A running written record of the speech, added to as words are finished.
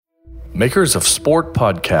Makers of Sport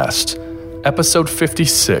Podcast, episode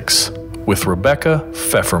 56, with Rebecca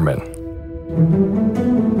Pfefferman.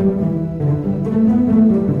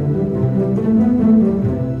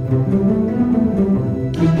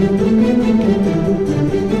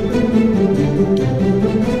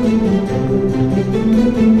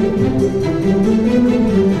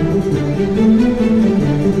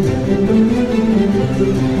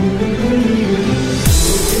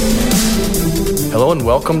 Hello and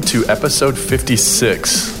welcome to episode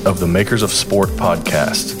 56 of the Makers of Sport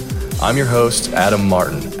podcast. I'm your host, Adam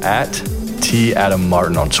Martin, at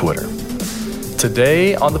 @TAdamMartin on Twitter.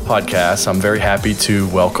 Today on the podcast, I'm very happy to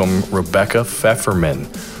welcome Rebecca Pfefferman.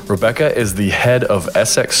 Rebecca is the head of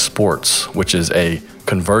Essex Sports, which is a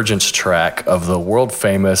convergence track of the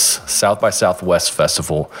world-famous South by Southwest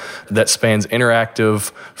festival that spans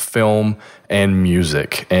interactive, film, and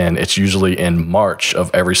music, and it's usually in March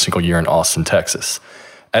of every single year in Austin, Texas.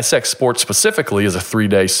 Essex Sports specifically is a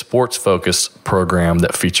 3-day sports-focused program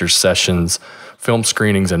that features sessions, film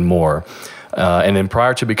screenings, and more. And then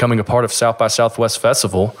prior to becoming a part of South by Southwest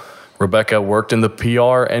Festival, Rebecca worked in the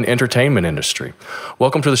PR and entertainment industry.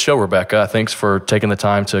 Welcome to the show, Rebecca. Thanks for taking the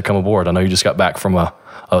time to come aboard. I know you just got back from a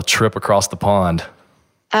trip across the pond.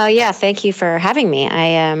 Oh, yeah. Thank you for having me.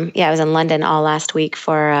 I was in London all last week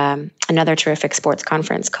for another terrific sports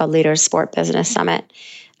conference called Leaders Sport Business Summit.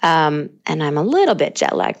 And I'm a little bit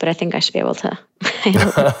jet lagged, but I think I should be able to.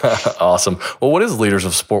 Awesome. Well, what is Leaders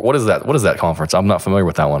of Sport? What is that? What is that conference? I'm not familiar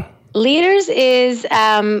with that one. Leaders is,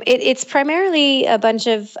 it's primarily a bunch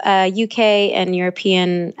of UK and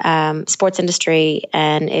European sports industry,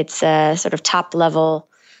 and it's sort of top level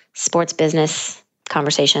sports business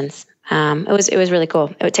conversations. It was really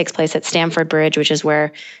cool. It takes place at Stamford Bridge, which is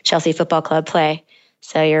where Chelsea Football Club play.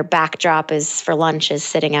 So your backdrop is for lunch is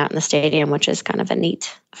sitting out in the stadium, which is kind of a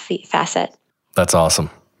neat facet. That's awesome.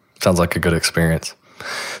 Sounds like a good experience.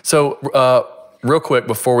 So real quick,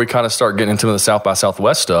 before we kind of start getting into the South by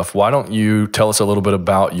Southwest stuff, why don't you tell us a little bit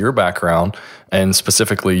about your background and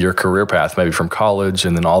specifically your career path, maybe from college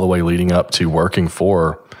and then all the way leading up to working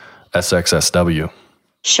for SXSW?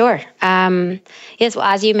 Sure. Yes. Well,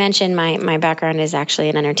 as you mentioned, my background is actually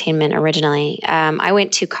in entertainment originally. I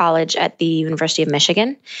went to college at the University of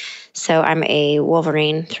Michigan, so I'm a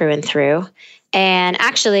Wolverine through and through. And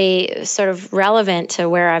actually, sort of relevant to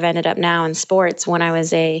where I've ended up now in sports, when I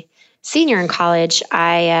was a senior in college,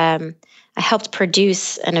 I helped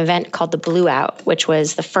produce an event called the Blue Out, which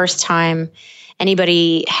was the first time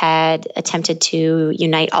anybody had attempted to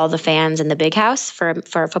unite all the fans in the big house for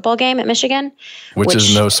a football game at Michigan. Which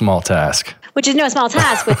is no small task. Which is no small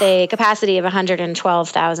task with a capacity of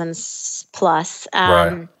 112,000 plus.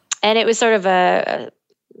 Right. And it was sort of a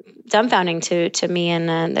dumbfounding to me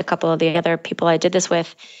and a couple of the other people I did this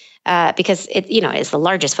with, because it's the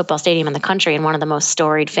largest football stadium in the country and one of the most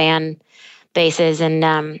storied fan bases, and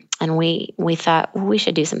we thought, well, we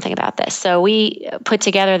should do something about this. So we put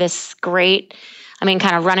together this great, kind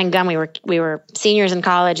of run and gun. We were seniors in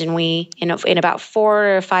college, and we, in about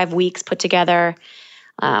 4 or 5 weeks, put together.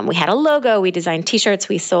 We had a logo. We designed T-shirts.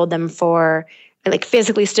 We sold them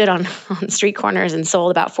physically stood on street corners and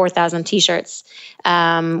sold about 4,000 T-shirts.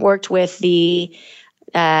 Worked with the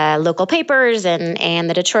local papers and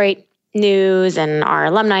the Detroit News and our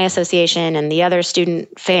alumni association and the other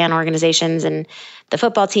student fan organizations and the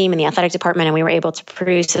football team and the athletic department. And we were able to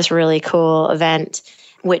produce this really cool event,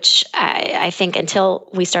 which I think until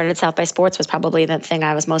we started South by Sports was probably the thing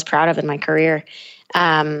I was most proud of in my career.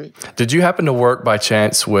 Did you happen to work by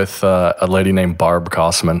chance with a lady named Barb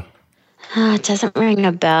Kossman? It doesn't ring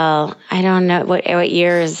a bell. I don't know what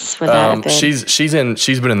years would that have been. She's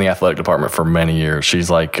been in the athletic department for many years. She's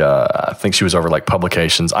I think she was over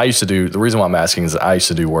publications. The reason why I'm asking is I used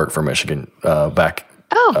to do work for Michigan back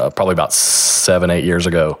probably about 7-8 years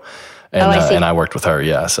ago, and I see. And I worked with her.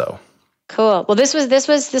 Yeah, so cool. Well, this would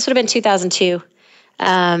have been 2002.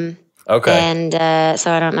 Okay, and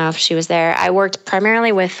so I don't know if she was there. I worked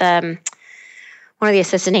primarily with one of the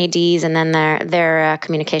assistant ADs, and then their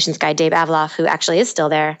communications guy, Dave Avloff, who actually is still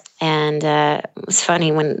there. And it was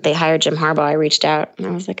funny, when they hired Jim Harbaugh, I reached out and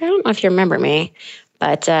I was like, I don't know if you remember me,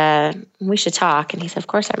 but we should talk. And he said, of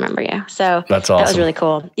course I remember you. So that's awesome. That was really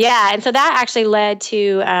cool. Yeah. And so that actually led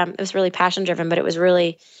to, it was really passion driven, but it was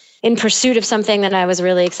really in pursuit of something that I was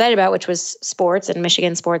really excited about, which was sports and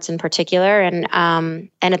Michigan sports in particular. And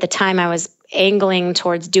at the time I was angling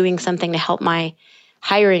towards doing something to help my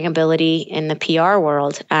hiring ability in the PR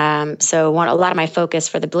world. So a lot of my focus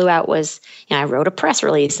for the Blue Out was, I wrote a press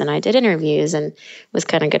release and I did interviews and was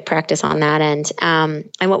kind of good practice on that end. And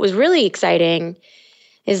what was really exciting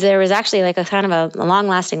is there was actually like a kind of a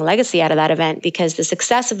long-lasting legacy out of that event, because the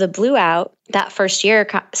success of the Blue Out that first year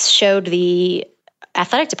showed the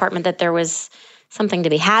athletic department that there was something to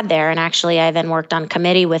be had there. And actually, I then worked on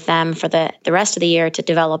committee with them for the rest of the year to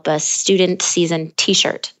develop a student season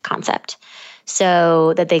T-shirt concept,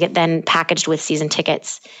 so that they get then packaged with season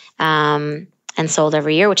tickets and sold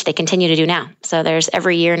every year, which they continue to do now. So there's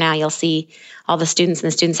every year now you'll see all the students in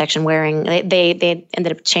the student section wearing, they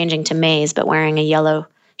ended up changing to maize, but wearing a yellow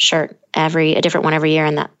shirt, a different one every year.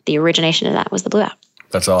 And that the origination of that was the Blue Out.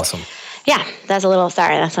 That's awesome. Yeah, that's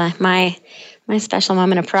my special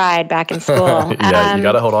moment of pride back in school. Yeah, you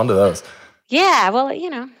got to hold on to those. Yeah, well,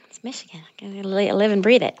 it's Michigan. I gotta live and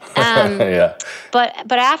breathe it. Yeah.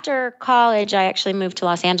 But after college, I actually moved to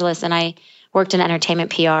Los Angeles, and I worked in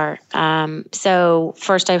entertainment PR. So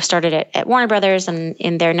first I started at Warner Brothers and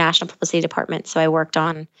in their national publicity department. So I worked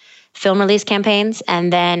on film release campaigns,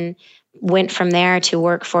 and then went from there to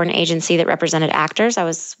work for an agency that represented actors. I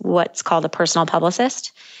was what's called a personal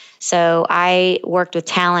publicist. So I worked with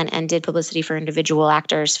talent and did publicity for individual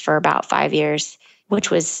actors for about 5 years,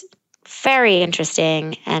 which was very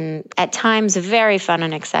interesting and at times very fun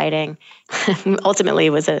and exciting. Ultimately,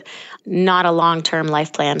 it was not a long-term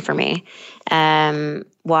life plan for me.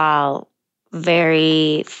 While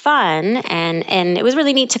very fun, and it was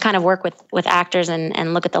really neat to kind of work with actors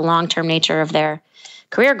and look at the long-term nature of their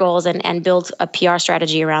career goals and build a PR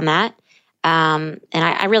strategy around that. And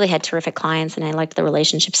I really had terrific clients, and I liked the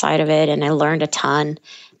relationship side of it, and I learned a ton.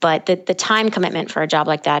 But the time commitment for a job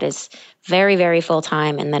like that is very, very full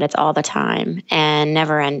time, and that it's all the time and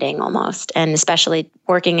never ending almost. And especially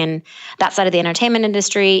working in that side of the entertainment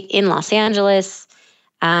industry in Los Angeles,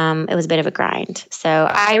 it was a bit of a grind. So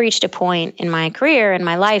I reached a point in my career, in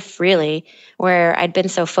my life really, where I'd been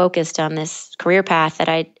so focused on this career path that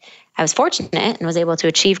I was fortunate and was able to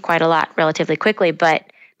achieve quite a lot relatively quickly. But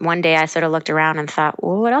one day I sort of looked around and thought,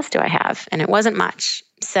 well, what else do I have? And it wasn't much.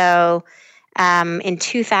 So in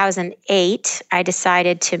 2008, I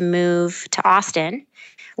decided to move to Austin,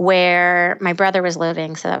 where my brother was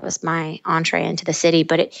living. So that was my entree into the city.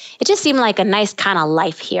 But it just seemed like a nice kind of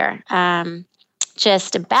life here.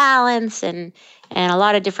 Just a balance and a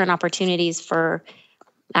lot of different opportunities for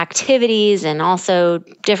activities and also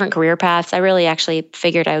different career paths. I really actually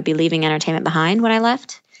figured I would be leaving entertainment behind when I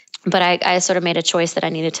left. But I sort of made a choice that I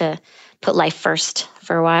needed to put life first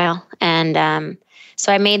for a while. And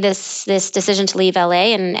so I made this decision to leave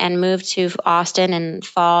LA and move to Austin in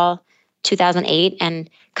fall 2008. And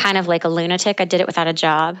kind of like a lunatic, I did it without a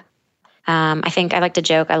job. I think I like to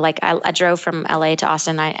joke. I drove from LA to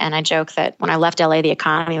Austin, and I joke that when I left LA, the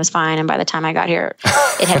economy was fine, and by the time I got here,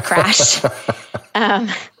 it had crashed.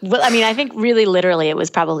 Well, I mean, I think really literally it was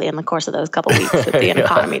probably in the course of those couple weeks that the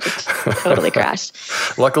economy just totally crashed.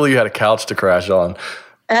 Luckily, you had a couch to crash on.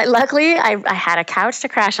 Luckily, I had a couch to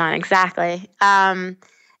crash on, exactly.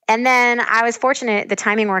 And then I was fortunate, the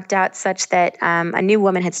timing worked out such that a new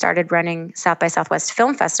woman had started running South by Southwest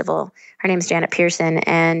Film Festival. Her name is Janet Pearson,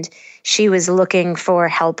 and she was looking for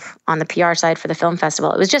help on the PR side for the film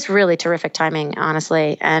festival. It was just really terrific timing,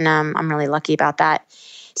 honestly, and I'm really lucky about that.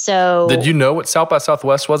 So, did you know what South by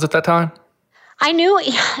Southwest was at that time? I knew,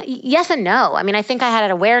 yes and no. I mean, I think I had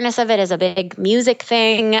an awareness of it as a big music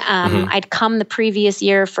thing. I'd come the previous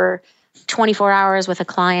year for 24 hours with a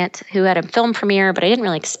client who had a film premiere, but I didn't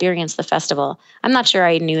really experience the festival. I'm not sure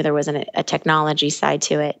I knew there was a technology side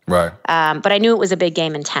to it. Right. But I knew it was a big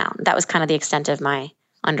game in town. That was kind of the extent of my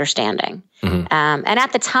understanding. And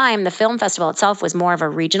at the time, the film festival itself was more of a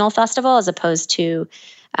regional festival as opposed to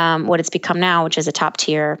what it's become now, which is a top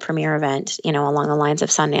tier premiere event, along the lines of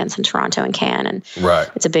Sundance and Toronto and Cannes. And right.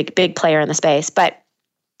 It's a big player in the space. But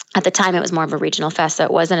at the time, it was more of a regional fest, so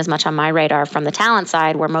it wasn't as much on my radar from the talent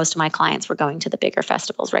side, where most of my clients were going to the bigger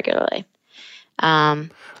festivals regularly. Right,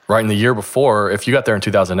 and the year before, if you got there in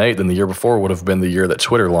 2008, then the year before would have been the year that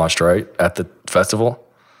Twitter launched, right, at the festival?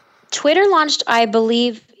 Twitter launched, I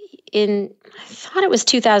believe, I thought it was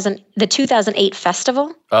the 2008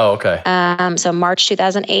 festival. Oh, okay. So March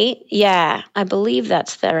 2008. Yeah, I believe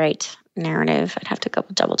that's the right narrative. I'd have to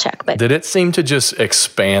double check. But did it seem to just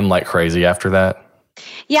expand like crazy after that?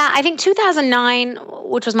 Yeah, I think 2009,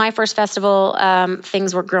 which was my first festival,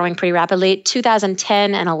 things were growing pretty rapidly.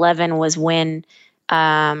 2010 and 11 was when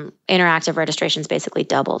interactive registrations basically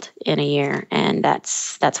doubled in a year, and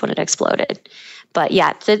that's when it exploded. But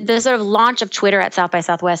yeah, the sort of launch of Twitter at South by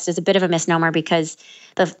Southwest is a bit of a misnomer because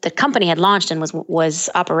the company had launched and was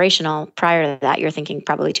operational prior to that. You're thinking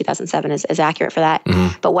probably 2007 is accurate for that.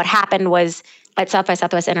 Mm-hmm. But what happened was at South by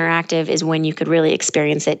Southwest Interactive is when you could really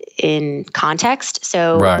experience it in context.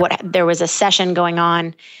 So there was a session going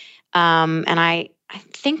on, and I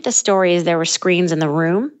think the story is there were screens in the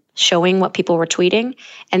room showing what people were tweeting.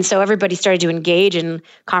 And so everybody started to engage in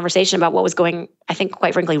conversation about what was going, I think,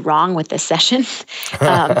 quite frankly, wrong with this session.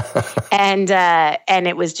 And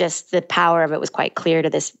it was just, the power of it was quite clear to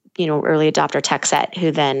this, early adopter tech set,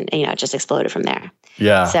 who then, it just exploded from there.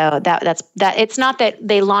 Yeah. So that's it's not that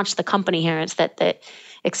they launched the company here, it's that the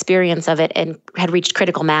experience of it and had reached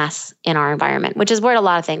critical mass in our environment, which is where a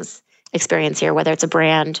lot of things experience here, whether it's a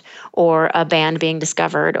brand or a band being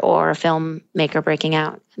discovered or a filmmaker breaking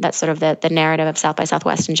out. That's sort of the narrative of South by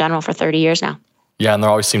Southwest in general for 30 years now. Yeah, and there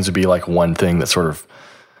always seems to be like one thing that sort of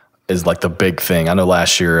is like the big thing. I know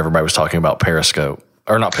last year everybody was talking about Periscope.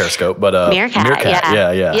 Or not Periscope, but Meerkat.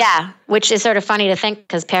 Yeah. Yeah, which is sort of funny to think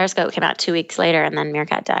because Periscope came out 2 weeks later and then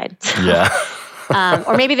Meerkat died. Yeah.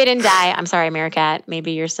 Or maybe they didn't die. I'm sorry, Meerkat.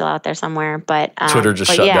 Maybe you're still out there somewhere. But Twitter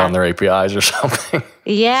just shut down their APIs or something.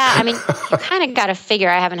 Yeah, I mean, you kind of got to figure,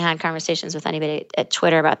 I haven't had conversations with anybody at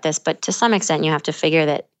Twitter about this, but to some extent you have to figure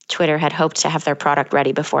that Twitter had hoped to have their product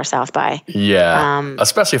ready before South by. Yeah,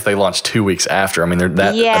 especially if they launched 2 weeks after. I mean,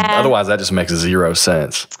 otherwise that just makes zero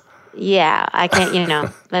sense. Yeah, I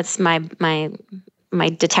can't, that's my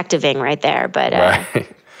detectiving right there. But right.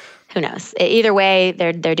 Who knows? Either way,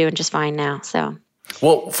 they're doing just fine now. So,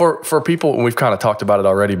 well, for people, we've kind of talked about it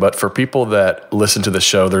already, but for people that listen to the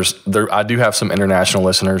show, I do have some international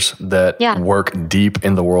listeners that work deep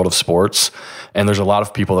in the world of sports, and there's a lot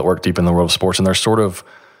of people that work deep in the world of sports, and they're sort of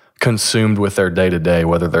consumed with their day to day,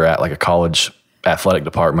 whether they're at like a college athletic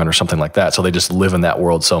department or something like that. So they just live in that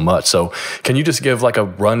world so much. So can you just give like a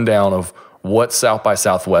rundown of what South by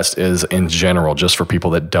Southwest is in general, just for people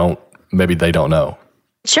that don't know?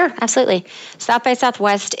 Sure, absolutely. South by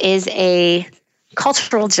Southwest is a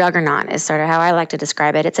cultural juggernaut, is sort of how I like to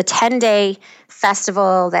describe it. It's a 10-day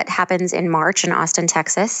festival that happens in March in Austin,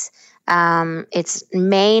 Texas. Its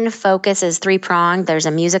main focus is three-pronged. There's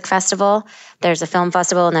a music festival, there's a film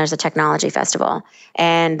festival, and there's a technology festival.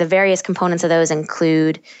 And the various components of those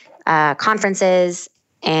include conferences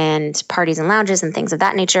and parties and lounges and things of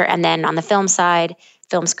that nature. And then on the film side,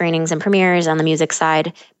 film screenings and premieres. On the music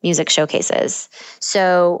side, music showcases.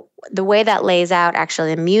 So the way that lays out,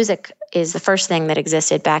 actually, the music is the first thing that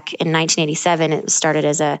existed back in 1987. It started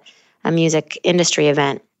as a music industry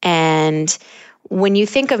event. And when you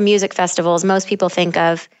think of music festivals, most people think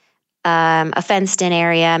of a fenced-in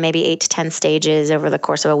area, maybe 8 to 10 stages over the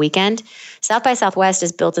course of a weekend. South by Southwest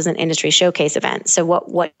is built as an industry showcase event. So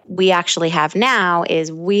what we actually have now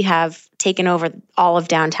is we have taken over all of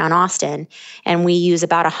downtown Austin, and we use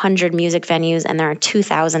about 100 music venues, and there are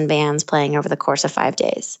 2,000 bands playing over the course of 5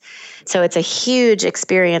 days. So it's a huge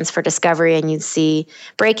experience for discovery, and you'd see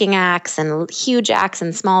breaking acts and huge acts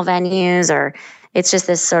in small venues, or it's just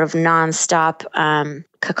this sort of nonstop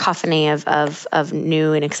cacophony of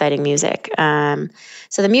new and exciting music.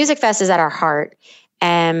 So the Music Fest is at our heart.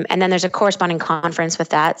 And then there's a corresponding conference with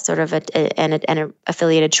that, sort of an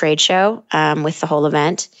affiliated trade show with the whole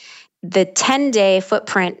event. The 10-day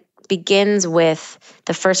footprint begins with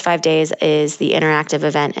the first 5 days is the interactive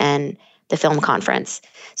event and the film conference.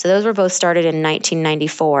 So those were both started in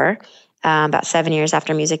 1994, about 7 years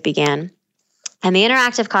after music began. And the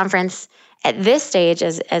interactive conference at this stage,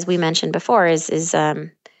 as we mentioned before, is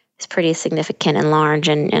pretty significant and large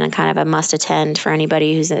and a kind of a must attend for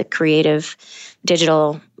anybody who's a creative,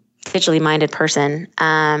 digitally minded person.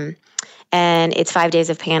 And it's 5 days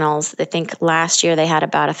of panels. I think last year they had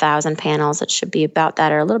about 1,000 panels. It should be about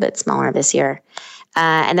that or a little bit smaller this year.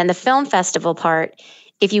 And then the film festival part,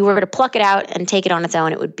 if you were to pluck it out and take it on its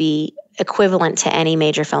own, it would be equivalent to any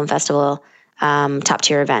major film festival top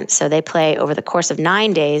tier event. So they play over the course of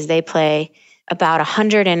 9 days, they play about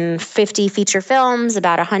 150 feature films,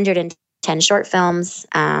 about 110 short films.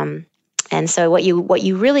 And so what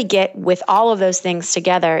you really get with all of those things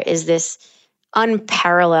together is this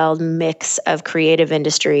unparalleled mix of creative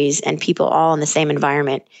industries and people all in the same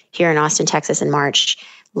environment here in Austin, Texas in March,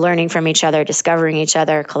 learning from each other, discovering each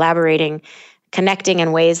other, collaborating, connecting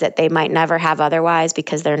in ways that they might never have otherwise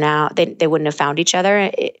because they wouldn't have found each other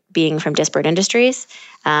being from disparate industries.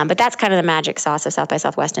 But that's kind of the magic sauce of South by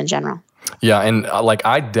Southwest in general. Yeah, and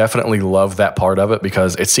I definitely love that part of it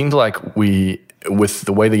because it seems like with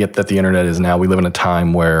the way that the internet is now, we live in a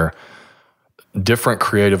time where different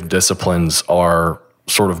creative disciplines are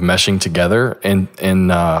sort of meshing together. And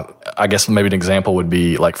I guess maybe an example would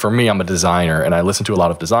be like, for me, I'm a designer and I listen to a lot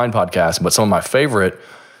of design podcasts, but some of my favorite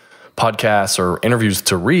podcasts or interviews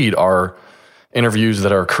to read are interviews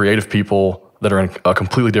that are creative people that are in a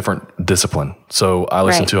completely different discipline. So I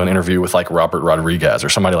listen to an interview with like Robert Rodriguez or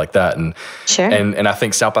somebody like that. And, sure. and I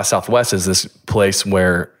think South by Southwest is this place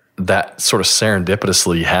where that sort of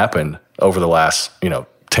serendipitously happened over the last,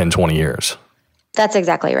 10, 20 years. That's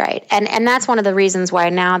exactly right. And that's one of the reasons why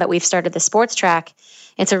now that we've started the sports track,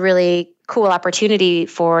 it's a really cool opportunity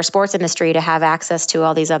for sports industry to have access to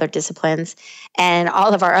all these other disciplines and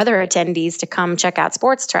all of our other attendees to come check out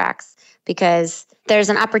sports tracks, because there's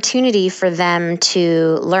an opportunity for them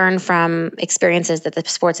to learn from experiences that the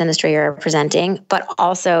sports industry are presenting, but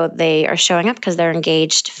also they are showing up because they're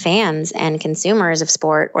engaged fans and consumers of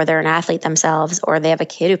sport, or they're an athlete themselves, or they have a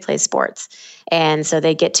kid who plays sports. And so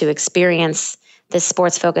they get to experience this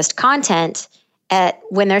sports-focused content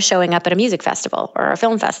when they're showing up at a music festival or a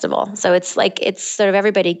film festival. So it's sort of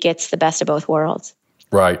everybody gets the best of both worlds.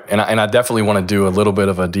 Right. And I definitely want to do a little bit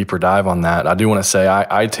of a deeper dive on that. I do want to say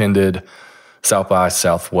I attended South by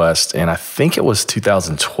Southwest, and I think it was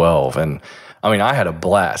 2012. And I mean, I had a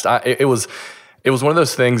blast. It was one of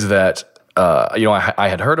those things that, I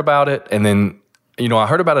had heard about it, and then, I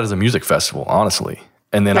heard about it as a music festival, honestly.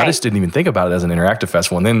 And then I just didn't even think about it as an interactive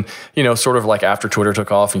festival. And then, sort of like after Twitter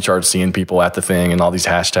took off, you started seeing people at the thing and all these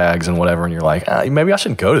hashtags and whatever. And you're like, maybe I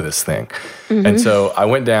should go to this thing. Mm-hmm. And so I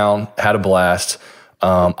went down, had a blast.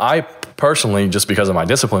 I personally, just because of my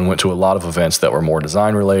discipline, went to a lot of events that were more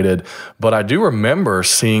design related. But I do remember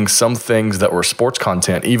seeing some things that were sports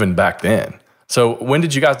content even back then. So when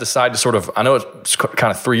did you guys decide to sort of, I know it's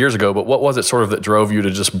kind of 3 years ago, but what was it sort of that drove you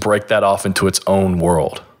to just break that off into its own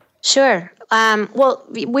world? Sure. Well,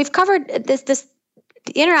 we've covered this.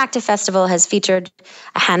 The Interactive Festival has featured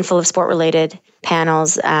a handful of sport-related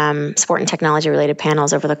panels, sport and technology-related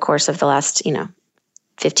panels over the course of the last,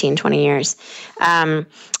 15, 20 years. And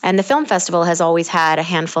the Film Festival has always had a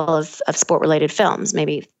handful of sport-related films,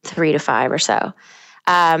 maybe 3 to 5 or so.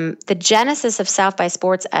 The genesis of South by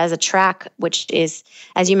Sports as a track, which is,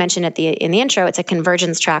 as you mentioned in the intro, it's a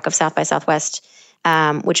convergence track of South by Southwest,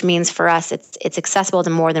 which means for us, it's accessible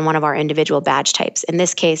to more than one of our individual badge types. In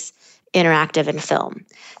this case, interactive and film.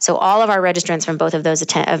 So all of our registrants from both of those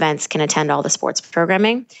events can attend all the sports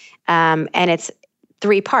programming. And it's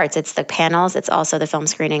 3 parts. It's the panels, it's also the film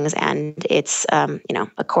screenings, and it's, a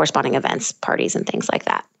corresponding events, parties, and things like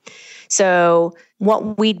that. So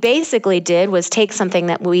what we basically did was take something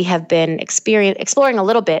that we have been exploring a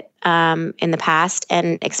little bit in the past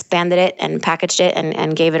and expanded it and packaged it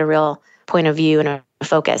and gave it a real point of view and a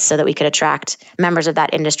focus so that we could attract members of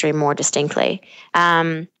that industry more distinctly.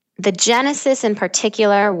 The genesis in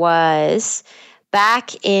particular was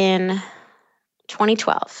back in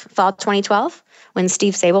 2012, fall 2012, when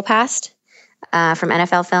Steve Sable passed from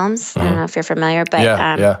NFL Films. I don't know if you're familiar,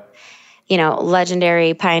 but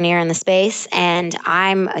legendary pioneer in the space. And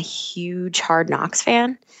I'm a huge Hard Knocks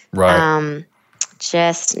fan. Right.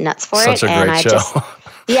 Just nuts for Such it. A great show.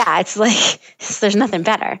 It's like, there's nothing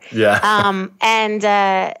better. Yeah.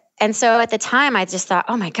 And so at the time I just thought,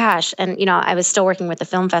 oh my gosh. And, I was still working with the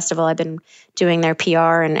film festival. I've been doing their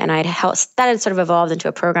PR and that had sort of evolved into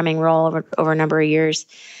a programming role over a number of years.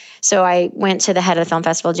 So I went to the head of the film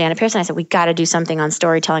festival, Janet Pearson. I said, we got to do something on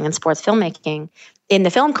storytelling and sports filmmaking in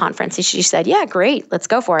the film conference. And she said, yeah, great. Let's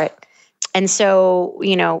go for it. And so,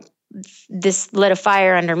 this lit a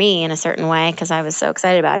fire under me in a certain way because I was so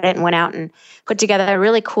excited about it, and went out and put together a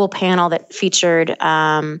really cool panel that featured,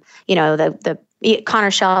 the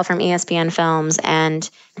Connor Schell from ESPN Films and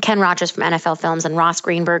Ken Rogers from NFL Films and Ross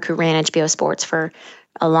Greenberg, who ran HBO Sports for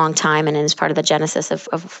a long time and is part of the genesis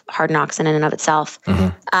of Hard Knocks in and of itself.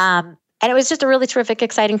 Mm-hmm. And it was just a really terrific,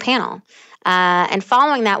 exciting panel. And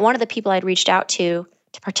following that, one of the people I'd reached out to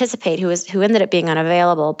participate, who ended up being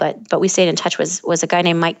unavailable, but we stayed in touch, was a guy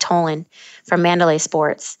named Mike Tolan from Mandalay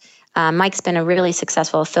Sports. Mike's been a really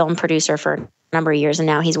successful film producer for a number of years, and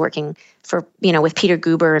now he's working for with Peter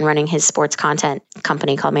Guber and running his sports content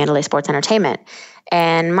company called Mandalay Sports Entertainment.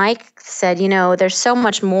 And Mike said, there's so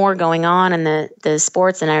much more going on in the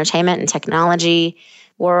sports and entertainment and technology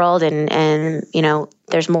world, and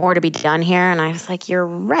there's more to be done here. And I was like, you're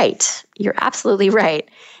right. You're absolutely right.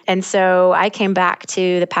 And so I came back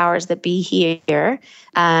to the powers that be here,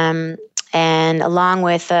 and along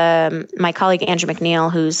with my colleague Andrew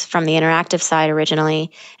McNeil, who's from the interactive side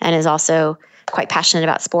originally and is also quite passionate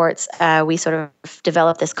about sports, we sort of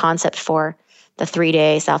developed this concept for the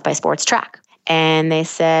 3-day South by Sports track. And they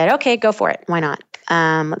said, okay, go for it. Why not?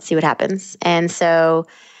 Let's see what happens. And so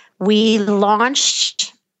we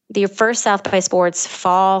launched the first South by Sports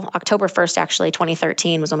October 1st, actually,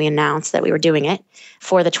 2013 was when we announced that we were doing it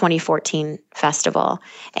for the 2014 festival.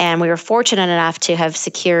 And we were fortunate enough to have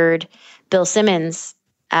secured Bill Simmons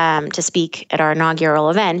to speak at our inaugural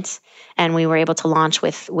event. And we were able to launch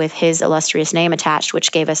with his illustrious name attached,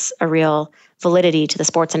 which gave us a real validity to the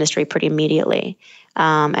sports industry pretty immediately.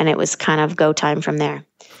 And it was kind of go time from there.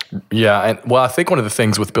 Yeah, and well, I think one of the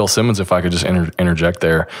things with Bill Simmons, if I could just interject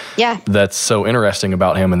there, that's so interesting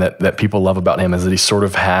about him and that people love about him is that he sort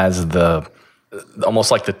of has the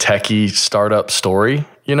almost like the techie startup story,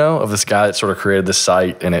 of this guy that sort of created this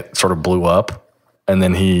site and it sort of blew up, and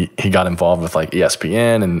then he got involved with like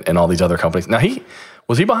ESPN and all these other companies. Now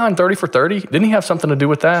was he behind 30 for 30? Didn't he have something to do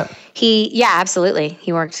with that? Absolutely.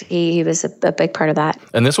 He worked. He was a big part of that.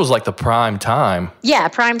 And this was like the prime time. Yeah,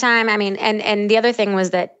 prime time. I mean, and the other thing was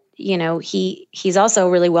that he's also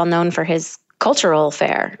really well known for his cultural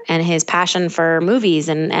fare and his passion for movies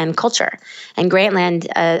and culture. And Grantland,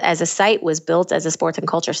 as a site, was built as a sports and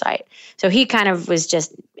culture site. So he kind of was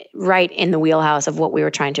just right in the wheelhouse of what we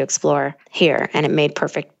were trying to explore here, and it made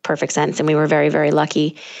perfect sense. And we were very, very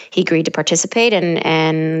lucky. He agreed to participate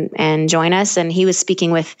and join us. And he was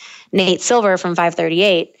speaking with Nate Silver from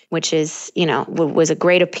 538, which is was a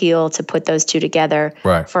great appeal to put those two together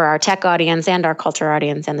for our tech audience and our culture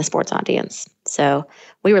audience and the sports audience. So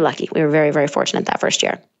we were lucky. We were very, very fortunate that first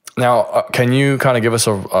year. Now, can you kind of give us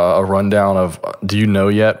a rundown of, do you know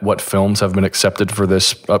yet what films have been accepted for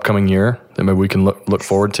this upcoming year that maybe we can look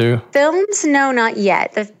forward to? Films? No, not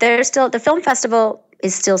yet. The film festival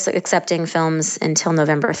is still accepting films until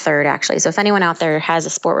November 3rd, actually. So if anyone out there has a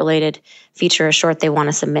sport-related feature or short they want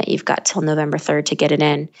to submit, you've got till November 3rd to get it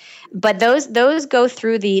in. But those go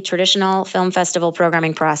through the traditional film festival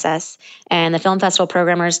programming process, and the film festival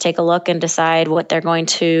programmers take a look and decide what they're going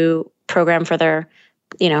to program for their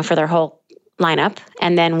whole lineup.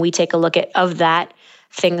 And then we take a look at, of that,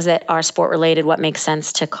 things that are sport-related, what makes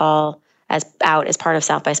sense to call as part of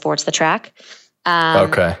South by Sports, the track.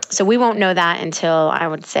 Okay. So we won't know that until, I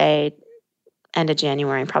would say, end of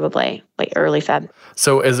January, probably like early Feb.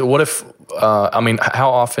 So how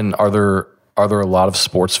often are there a lot of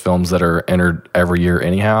sports films that are entered every year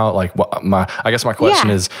anyhow? Like I guess my question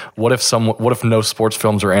is, what if no sports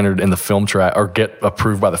films are entered in the film track or get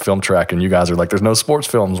approved by the film track, and you guys are like, there's no sports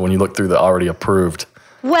films when you look through the already approved?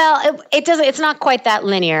 Well, it doesn't. It's not quite that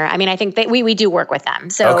linear. I mean, I think we do work with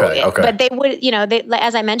them. So, okay. But they would,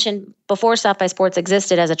 as I mentioned before, South by Sports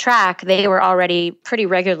existed as a track. They were already pretty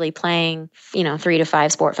regularly playing, 3 to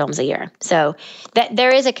 5 sport films a year. So that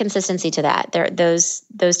there is a consistency to that. Those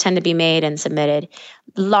tend to be made and submitted,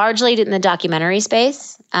 largely in the documentary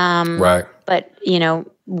space. Right. But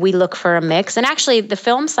we look for a mix, and actually, the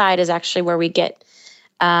film side is actually where we get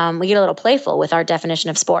a little playful with our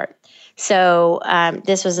definition of sport. So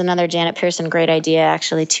this was another Janet Pearson great idea,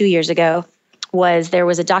 actually, 2 years ago. There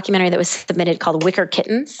was a documentary that was submitted called Wicker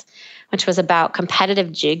Kittens, which was about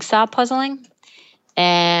competitive jigsaw puzzling.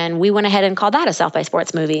 And we went ahead and called that a South by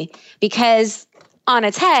Sports movie because on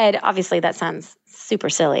its head, obviously that sounds super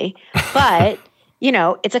silly, but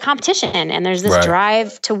it's a competition, and there's this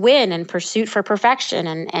drive to win and pursuit for perfection.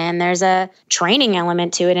 And there's a training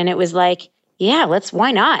element to it. And it was like,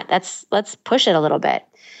 why not? Let's push it a little bit.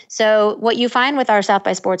 So what you find with our South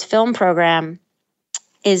by Sports film program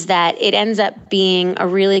is that it ends up being a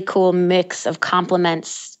really cool mix of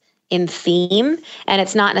complements in theme, and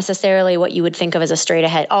it's not necessarily what you would think of as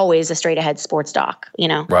always a straight ahead sports doc,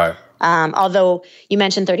 Right. Although you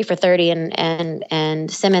mentioned 30 for 30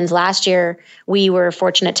 and Simmons last year, we were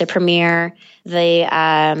fortunate to premiere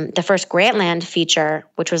the first Grantland feature,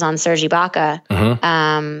 which was on Serge Ibaka.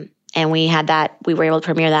 Mm-hmm. And we were able to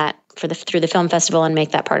premiere that through the film festival and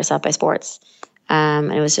make that part of South by Sports.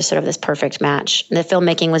 And it was just sort of this perfect match. And the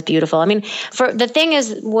filmmaking was beautiful. I mean, the thing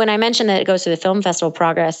is, when I mentioned that it goes through the film festival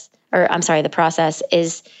the process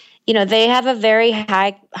is, they have a very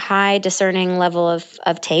high discerning level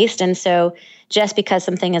of taste. And so just because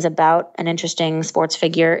something is about an interesting sports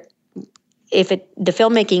figure, if the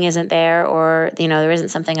filmmaking isn't there, or, there isn't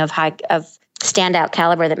something of standout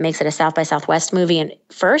caliber that makes it a South by Southwest movie and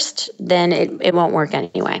first, then it won't work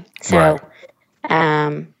anyway. So,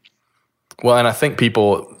 well, and I think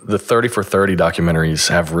the 30 for 30 documentaries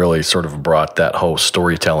have really sort of brought that whole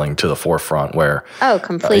storytelling to the forefront where,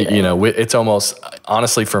 completely. It's almost,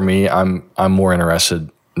 honestly for me, I'm more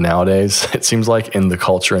interested nowadays, it seems like, in the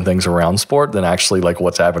culture and things around sport than actually like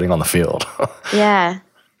what's happening on the field. Yeah.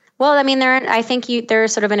 Well, I mean, they're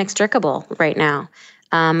sort of inextricable right now.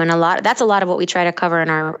 And that's a lot of what we try to cover in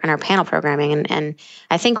our panel programming. And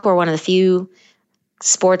I think we're one of the few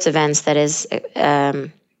sports events that is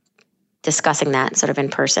discussing that sort of in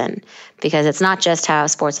person, because it's not just how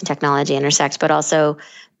sports and technology intersect, but also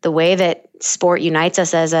the way that sport unites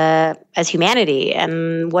us as humanity,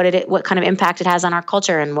 and what kind of impact it has on our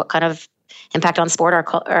culture, and what kind of impact on sport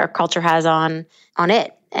our culture has on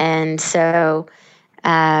it. And so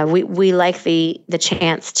we like the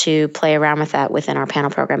chance to play around with that within our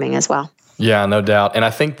panel programming as well. Yeah, no doubt. And I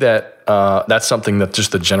think that that's something that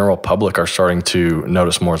just the general public are starting to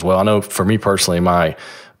notice more as well. I know for me personally,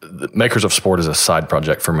 the Makers of Sport is a side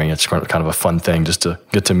project for me. It's kind of a fun thing just to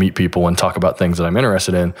get to meet people and talk about things that I'm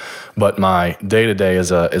interested in. But my day-to-day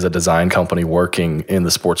is a design company working in the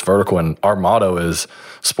sports vertical. And our motto is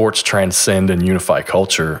sports transcend and unify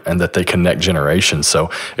culture, and that they connect generations. So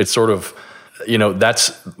it's sort of,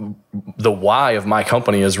 that's the why of my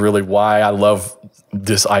company, is really why I love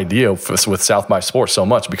this idea with South by Sports so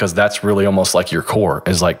much, because that's really almost like your core,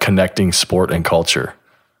 is like connecting sport and culture.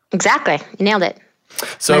 Exactly. You nailed it.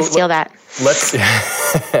 So let's steal that.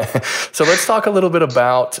 So let's talk a little bit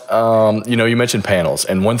about, you mentioned panels,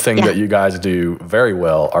 and one thing that you guys do very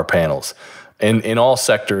well are panels in all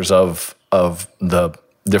sectors of the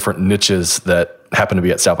different niches that happen to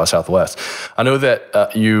be at South by Southwest. I know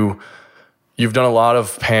that you've done a lot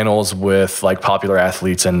of panels with like popular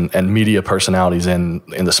athletes and media personalities in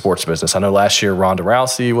the sports business. I know last year Ronda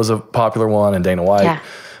Rousey was a popular one, and Dana White. Yeah.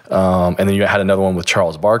 And then you had another one with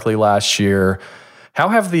Charles Barkley last year. How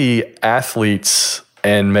have the athletes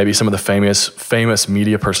and maybe some of the famous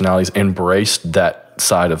media personalities embraced that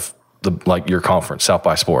side of your conference, South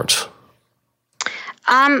by Sports?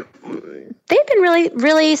 They've been really,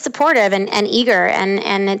 really supportive and eager,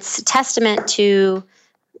 and it's a testament to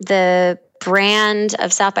the brand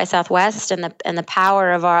of South by Southwest and the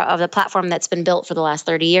power of the platform that's been built for the last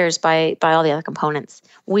 30 years by all the other components.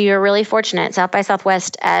 We are really fortunate. South by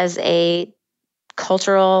Southwest as a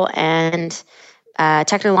cultural and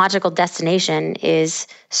technological destination is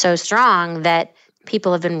so strong that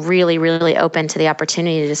people have been really, really open to the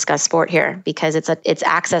opportunity to discuss sport here, because it's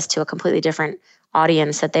access to a completely different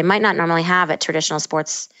audience that they might not normally have at traditional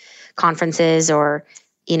sports conferences, or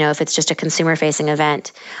if it's just a consumer-facing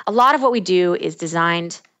event. A lot of what we do is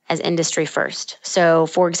designed as industry first. So,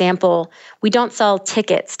 for example, we don't sell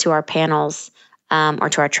tickets to our panels or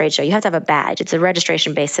to our trade show. You have to have a badge. It's a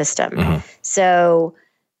registration-based system. Mm-hmm. So,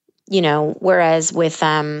 whereas with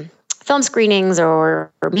film screenings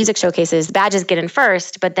or music showcases, badges get in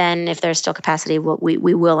first, but then if there's still capacity, we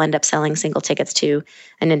will end up selling single tickets to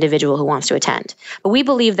an individual who wants to attend. But we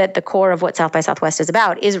believe that the core of what South by Southwest is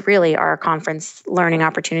about is really our conference learning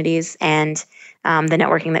opportunities and the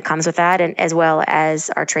networking that comes with that, and as well as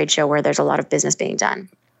our trade show where there's a lot of business being done.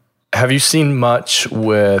 Have you seen much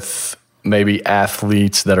with maybe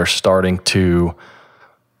athletes that are starting to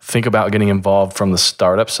think about getting involved from the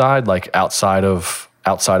startup side, like outside of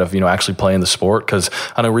actually playing the sport? Because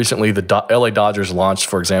I know recently the LA Dodgers launched,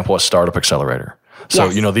 for example, a startup accelerator. So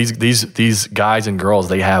yes. These guys and girls,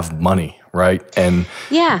 they have money, right? And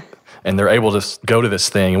they're able to go to this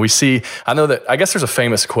thing. And we see, I guess there's a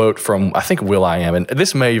famous quote from, I think, Will.i.am, and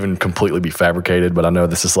this may even completely be fabricated, but I know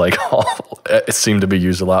this is it seemed to be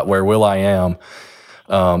used a lot, where Will.i.am,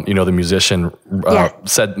 the musician,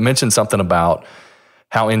 mentioned something about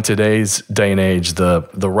how in today's day and age,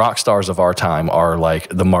 the rock stars of our time are like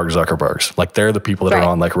the Mark Zuckerbergs. Like they're the people that are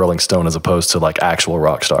on like Rolling Stone, as opposed to like actual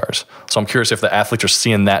rock stars. So I'm curious if the athletes are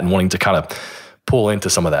seeing that and wanting to kind of pull into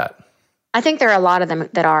some of that. I think there are a lot of them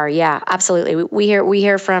that are. Yeah, absolutely. We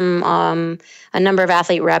hear from a number of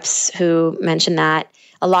athlete reps who mention that.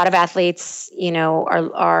 A lot of athletes,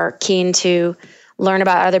 are keen to learn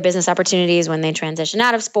about other business opportunities when they transition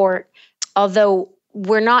out of sport. Although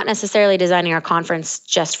we're not necessarily designing our conference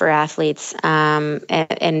just for athletes,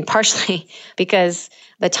 and partially because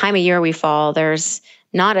the time of year we fall, there's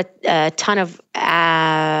not a ton of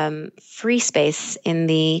free space in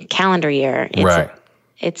the calendar year.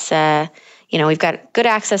 It's we've got good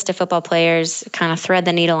access to football players, kind of thread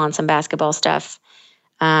the needle on some basketball stuff.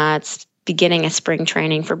 It's beginning of spring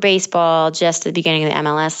training for baseball, just at the beginning of the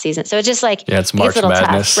MLS season. So it's just it's March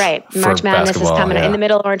Madness. Tough. Right. March Madness is coming in the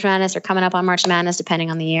middle of March Madness, or coming up on March Madness,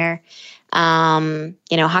 depending on the year.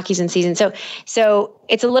 Hockey's in season. So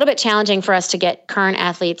it's a little bit challenging for us to get current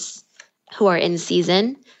athletes who are in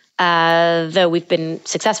season, though we've been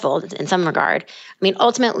successful in some regard. I mean,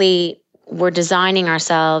 ultimately, we're designing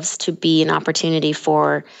ourselves to be an opportunity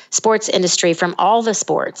for sports industry from all the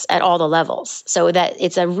sports at all the levels, so that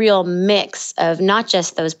it's a real mix of not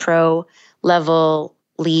just those pro level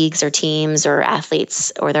leagues or teams or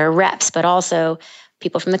athletes or their reps, but also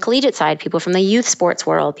people from the collegiate side, people from the youth sports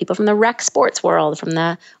world, people from the rec sports world, from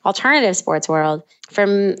the alternative sports world,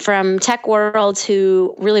 from tech worlds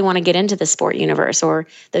who really want to get into the sport universe, or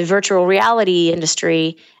the virtual reality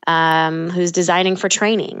industry who's designing for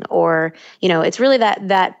training, or, it's really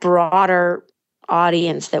that broader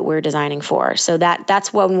audience that we're designing for. So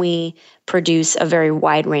that's when we produce a very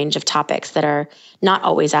wide range of topics that are not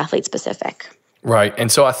always athlete specific. Right.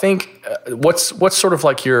 And so I think what's sort of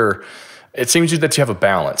like your it seems that you have a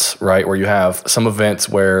balance, right? Where you have some events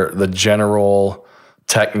where the general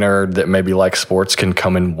tech nerd that maybe likes sports can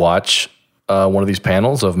come and watch one of these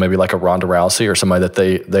panels of maybe like a Ronda Rousey or somebody that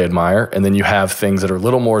they admire. And then you have things that are a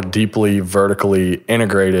little more deeply vertically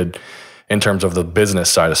integrated in terms of the business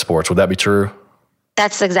side of sports. Would that be true?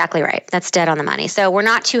 That's exactly right. That's dead on the money. So we're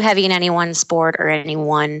not too heavy in any one sport or any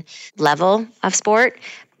one level of sport.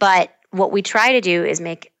 But what we try to do is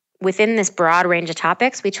make, within this broad range of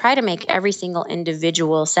topics, we try to make every single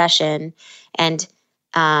individual session and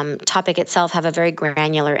topic itself have a very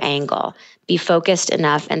granular angle, be focused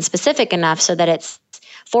enough and specific enough so that it's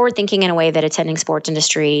forward thinking in a way that attending sports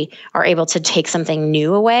industry are able to take something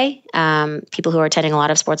new away. People who are attending a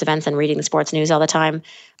lot of sports events and reading the sports news all the time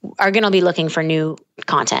are going to be looking for new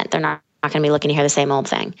content. They're not going to be looking to hear the same old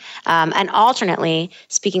thing. And alternately,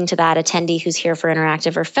 speaking to that attendee who's here for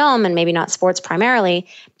interactive or film and maybe not sports primarily,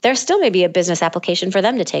 there still may be a business application for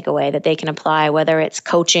them to take away that they can apply, whether it's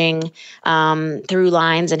coaching through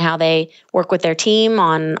lines and how they work with their team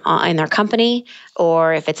in their company,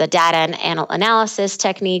 or if it's a data and analysis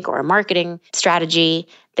technique or a marketing strategy,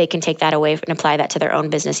 they can take that away and apply that to their own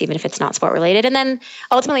business, even if it's not sport related. And then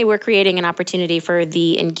ultimately, we're creating an opportunity for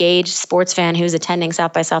the engaged sports fan who's attending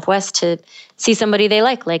South by Southwest to see somebody they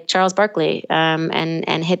like Charles Barkley,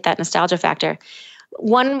 and hit that nostalgia factor.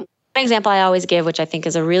 One example I always give, which I think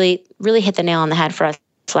is a really, really hit the nail on the head for us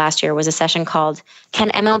last year, was a session called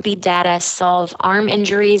 "Can MLB Data Solve Arm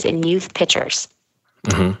Injuries in Youth Pitchers?"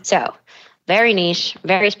 Mm-hmm. So very niche,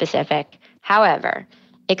 very specific. However,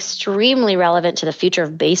 extremely relevant to the future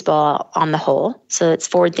of baseball on the whole. So it's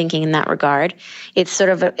forward thinking in that regard. It's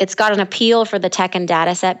it's got an appeal for the tech and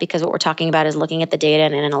data set because what we're talking about is looking at the data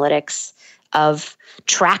and analytics of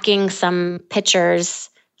tracking some pitchers'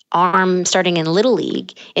 arm starting in Little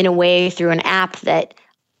League in a way through an app that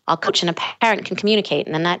a coach and a parent can communicate.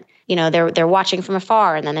 And then that, they're watching from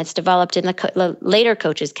afar, and then it's developed and the later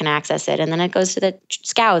coaches can access it. And then it goes to the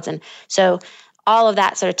scouts. And so all of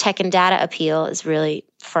that sort of tech and data appeal is really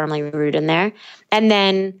firmly rooted in there. And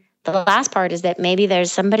then the last part is that maybe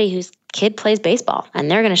there's somebody whose kid plays baseball and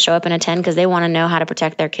they're going to show up and attend because they want to know how to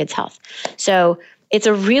protect their kid's health. So it's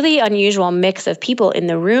a really unusual mix of people in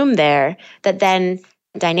the room there that then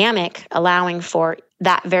dynamic, allowing for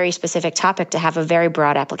that very specific topic to have a very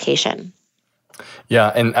broad application.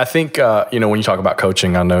 Yeah. And I think, when you talk about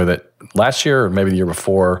coaching, I know that last year or maybe the year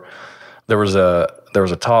before, there was a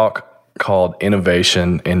talk called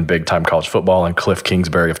Innovation in Big Time College Football, and Cliff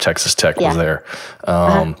Kingsbury of Texas Tech was there.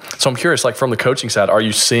 So I'm curious, like from the coaching side, are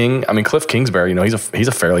you seeing, Cliff Kingsbury, he's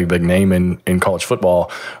a fairly big name in college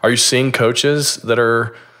football. Are you seeing coaches that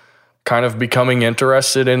are kind of becoming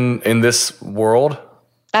interested in this world?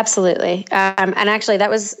 Absolutely. And actually that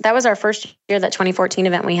was our first year, that 2014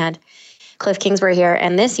 event, we had Cliff Kingsbury here.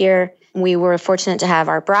 And this year we were fortunate to have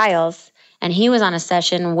Art Briles, and he was on a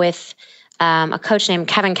session with a coach named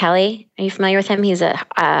Kevin Kelly. Are you familiar with him? He's a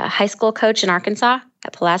high school coach in Arkansas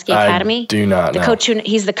at Pulaski Academy. I do not know.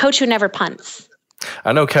 He's the coach who never punts.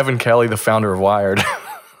 I know Kevin Kelly, the founder of Wired.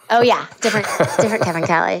 Oh yeah, different Kevin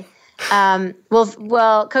Kelly.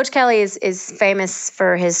 Well, Coach Kelly is famous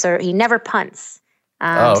for he never punts.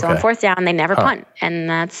 So on fourth down, they never punt, and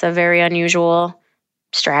that's a very unusual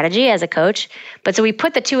strategy as a coach. But so we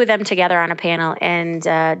put the two of them together on a panel, and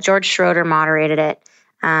George Schroeder moderated it.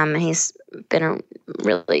 He's been a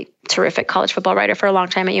really terrific college football writer for a long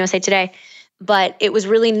time at USA Today. But it was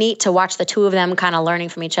really neat to watch the two of them kind of learning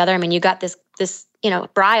from each other. You got this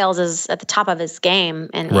Briles is at the top of his game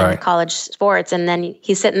in college sports, and then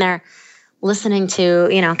he's sitting there listening to,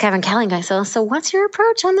 Kevin Kelly going, so what's your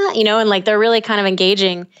approach on that? And they're really kind of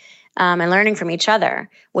engaging and learning from each other,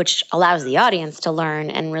 which allows the audience to learn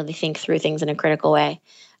and really think through things in a critical way.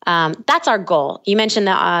 That's our goal. You mentioned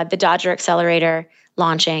the Dodger Accelerator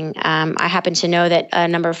launching. I happen to know that a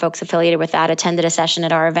number of folks affiliated with that attended a session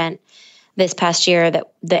at our event this past year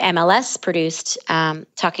that the MLS produced,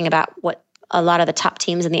 talking about what a lot of the top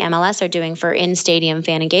teams in the MLS are doing for in-stadium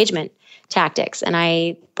fan engagement tactics. And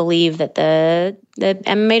I believe that the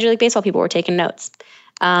Major League Baseball people were taking notes.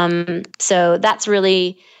 So that's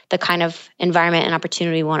really the kind of environment and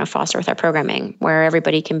opportunity we want to foster with our programming, where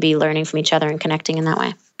everybody can be learning from each other and connecting in that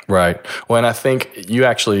way. Right. Well, and I think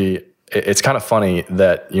it's kind of funny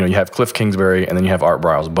that, you have Cliff Kingsbury and then you have Art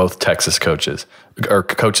Briles, both Texas coaches, or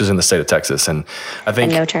coaches in the state of Texas. And I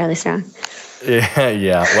think... And no Charlie Strong.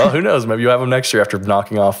 Yeah. Well, who knows? Maybe you'll have him next year after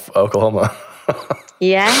knocking off Oklahoma.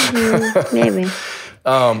 Yeah, maybe. Maybe.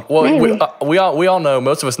 We all know,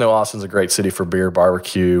 most of us know Austin's a great city for beer,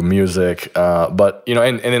 barbecue, music. But,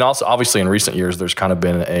 and then also obviously in recent years, there's kind of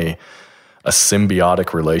been a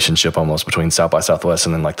symbiotic relationship almost between South by Southwest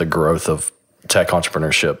and then like the growth of tech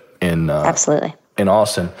entrepreneurship Absolutely. in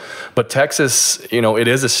Austin. But Texas, it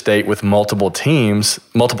is a state with multiple teams,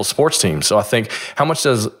 multiple sports teams. So I think how much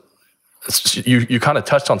does you kind of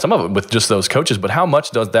touched on some of it with just those coaches, but how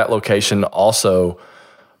much does that location also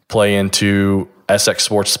play into Essex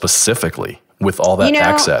sports specifically with all that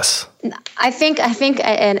access? I think,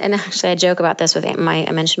 and actually I joke about this with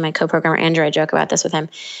I mentioned my co-programmer, Andrew, I joke about this with him.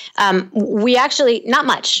 We actually, not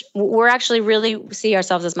much, we're actually really see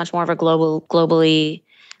ourselves as much more of a globally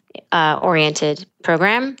oriented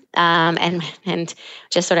program. And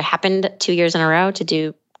just sort of happened 2 years in a row to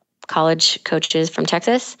do college coaches from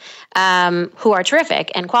Texas, who are terrific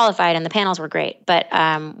and qualified, and the panels were great, but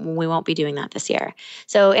we won't be doing that this year.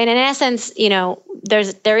 So in essence,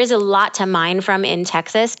 there is a lot to mine from in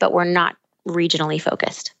Texas, but we're not regionally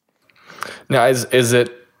focused. Now, is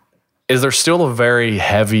there still a very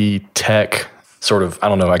heavy tech sort of, I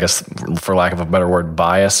don't know, I guess for lack of a better word,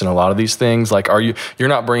 bias in a lot of these things? Like, you're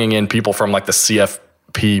not bringing in people from like the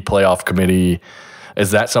CFP playoff committee?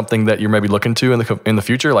 Is that something that you're maybe looking to in the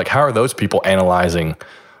future? Like, how are those people analyzing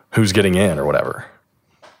who's getting in or whatever?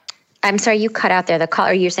 I'm sorry, you cut out there.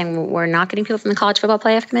 Are you saying we're not getting people from the college football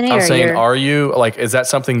playoff committee? I'm saying, are you, like, is that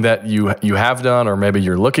something that you have done or maybe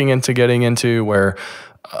you're looking into getting into where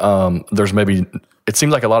there's maybe, it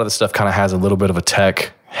seems like a lot of this stuff kind of has a little bit of a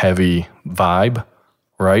tech heavy vibe,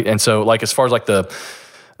 right? And so like, as far as like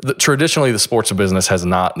traditionally the sports business has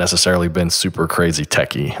not necessarily been super crazy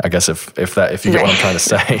techy, I guess if you get what I'm trying to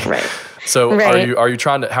say. Right. So are you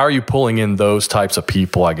trying to, how are you pulling in those types of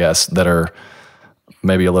people, I guess, that are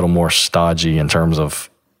maybe a little more stodgy in terms of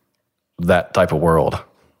that type of world?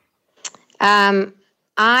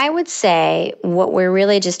 I would say what we're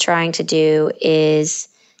really just trying to do is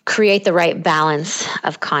create the right balance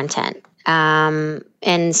of content.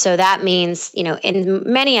 And so that means, in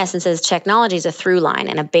many essences, technology is a through line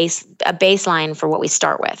and a baseline for what we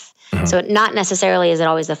start with. Mm-hmm. So not necessarily is it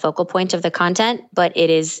always the focal point of the content, but it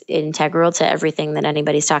is integral to everything that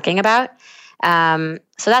anybody's talking about. So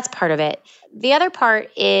that's part of it. The other part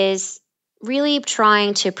is really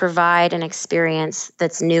trying to provide an experience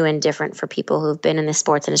that's new and different for people who've been in the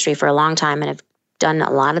sports industry for a long time and have done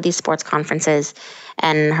a lot of these sports conferences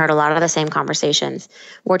and heard a lot of the same conversations.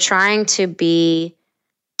 We're trying to be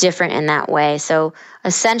different in that way. So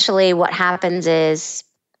essentially what happens is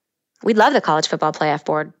we'd love the College Football Playoff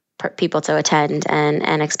Board people to attend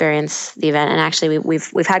and experience the event. And actually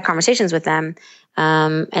we've had conversations with them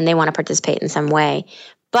and they want to participate in some way.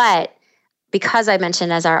 But because I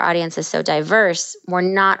mentioned as our audience is so diverse, we're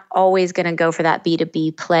not always going to go for that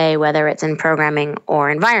B2B play, whether it's in programming or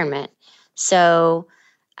environment. So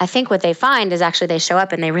I think what they find is actually they show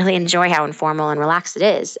up and they really enjoy how informal and relaxed it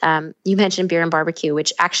is. You mentioned beer and barbecue,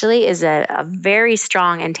 which actually is a very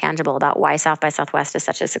strong intangible about why South by Southwest is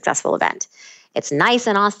such a successful event. It's nice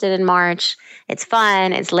in Austin in March. It's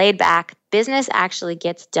fun. It's laid back. Business actually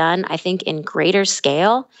gets done, I think, in greater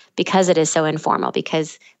scale because it is so informal,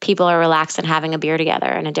 because people are relaxed and having a beer together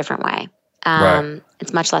in a different way. Right.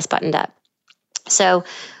 It's much less buttoned up. So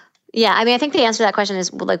yeah, I think the answer to that question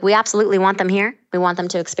is like, we absolutely want them here. We want them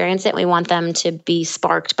to experience it. We want them to be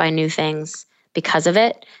sparked by new things because of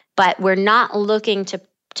it. But we're not looking to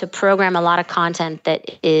program a lot of content that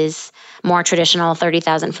is more traditional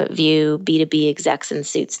 30,000 foot view, B2B execs in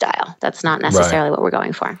suit style. That's not necessarily what we're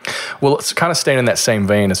going for. Well, it's kind of staying in that same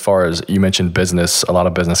vein as far as you mentioned business. A lot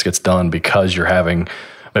of business gets done because you're having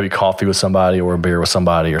maybe coffee with somebody or a beer with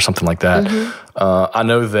somebody or something like that. Mm-hmm. I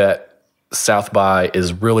know that South by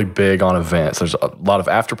is really big on events. There's a lot of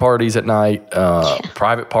after parties at night,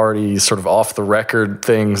 private parties, sort of off the record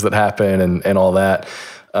things that happen and all that.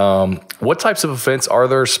 What types of events are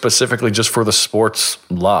there specifically just for the sports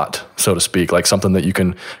lot, so to speak? Like something that you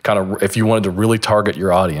can kind of, if you wanted to really target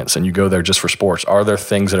your audience and you go there just for sports, are there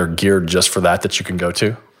things that are geared just for that you can go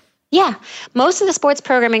to? Yeah. Most of the sports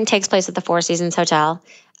programming takes place at the Four Seasons Hotel.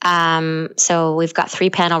 So we've got 3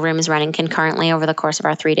 panel rooms running concurrently over the course of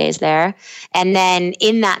our 3 days there. And then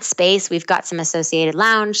in that space, we've got some associated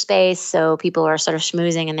lounge space. So people are sort of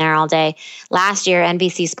schmoozing in there all day. Last year,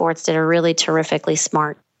 NBC Sports did a really terrifically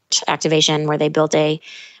smart activation where they built they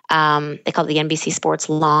called it the NBC Sports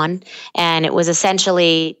Lawn. And it was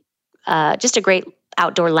essentially just a great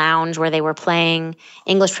outdoor lounge where they were playing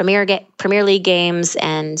English Premier League games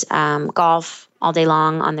and golf all day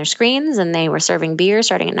long on their screens, and they were serving beer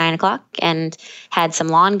starting at 9:00 and had some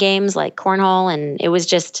lawn games like cornhole, and it was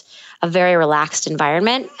just a very relaxed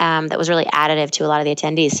environment that was really additive to a lot of the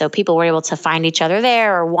attendees. So people were able to find each other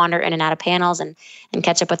there or wander in and out of panels and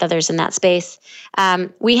catch up with others in that space.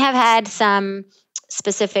 We have had some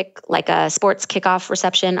specific, like a sports kickoff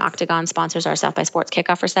reception. Octagon sponsors our South by Sports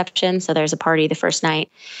kickoff reception. So there's a party the first night.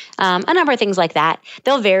 A number of things like that.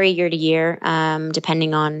 They'll vary year to year,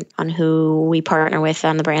 depending on who we partner with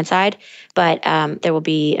on the brand side. But there will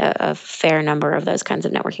be a fair number of those kinds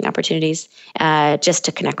of networking opportunities just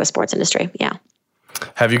to connect with sports industry. Yeah.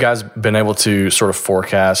 Have you guys been able to sort of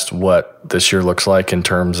forecast what this year looks like in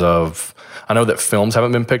terms of, I know that films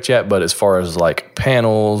haven't been picked yet, but as far as like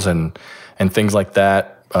panels and things like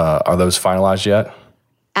that, are those finalized yet?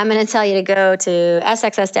 I'm going to tell you to go to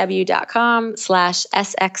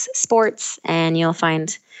sxsw.com/sxsports, and you'll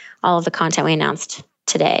find all of the content we announced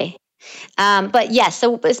today. But yes,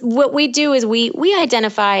 so what we do is we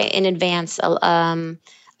identify in advance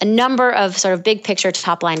a number of sort of big picture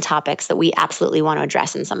top line topics that we absolutely want to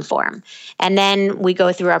address in some form. And then we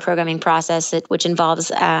go through our programming process, which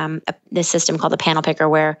involves this system called the panel picker,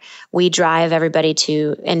 where we drive everybody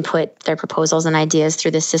to input their proposals and ideas through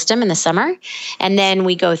this system in the summer. And then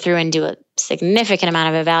we go through and do a significant amount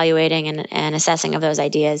of evaluating and assessing of those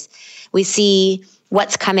ideas. We see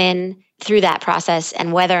what's come in through that process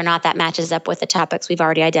and whether or not that matches up with the topics we've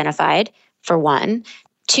already identified, for one.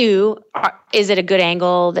 Two, is it a good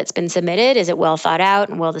angle that's been submitted? Is it well thought out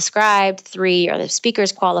and well described? Three, are the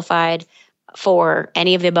speakers qualified? Four,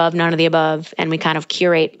 any of the above, none of the above, and we kind of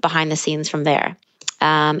curate behind the scenes from there.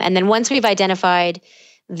 And then once we've identified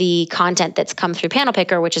the content that's come through Panel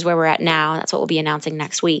Picker, which is where we're at now, that's what we'll be announcing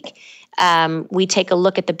next week, we take a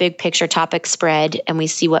look at the big picture topic spread and we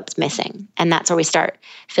see what's missing. And that's where we start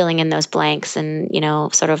filling in those blanks and,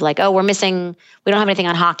 sort of like, oh, we don't have anything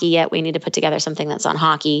on hockey yet. We need to put together something that's on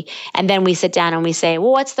hockey. And then we sit down and we say,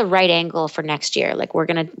 well, what's the right angle for next year? Like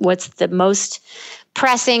what's the most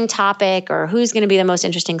pressing topic, or who's going to be the most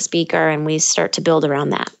interesting speaker? And we start to build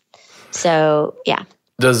around that. So, yeah.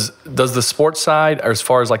 Does the sports side, or as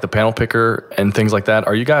far as like the Panel Picker and things like that,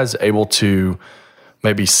 are you guys able to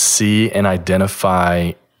maybe see and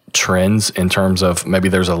identify trends in terms of maybe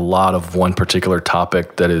there's a lot of one particular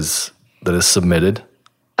topic that is submitted?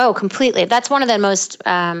 Oh, completely. That's one of the most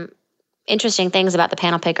interesting things about the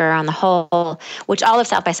Panel Picker on the whole, which all of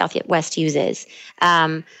South by Southwest uses.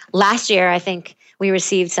 Last year, I think we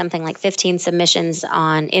received something like 15 submissions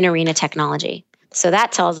on in-arena technology. So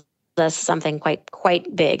that tells us something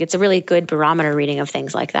quite big. It's a really good barometer reading of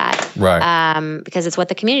things like that. Right. Because it's what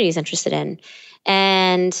the community is interested in.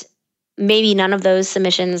 And maybe none of those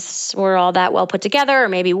submissions were all that well put together, or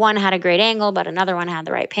maybe one had a great angle, but another one had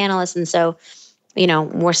the right panelists. And so,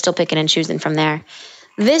 we're still picking and choosing from there.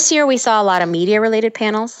 This year, we saw a lot of media-related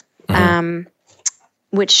panels,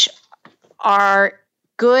 which are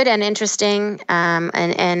good and interesting,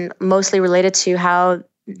 and mostly related to how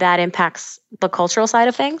that impacts the cultural side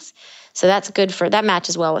of things. So that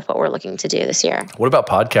matches well with what we're looking to do this year. What about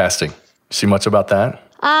podcasting? See much about that?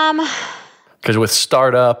 Because with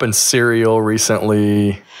Startup and Serial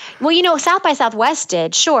recently. Well, South by Southwest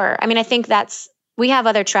did, sure. I mean, I think we have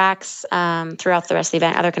other tracks throughout the rest of the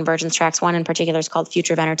event, other convergence tracks. One in particular is called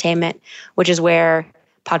Future of Entertainment, which is where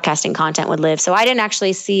podcasting content would live. So I didn't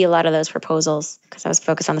actually see a lot of those proposals because I was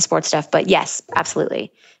focused on the sports stuff. But yes,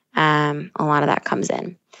 absolutely. A lot of that comes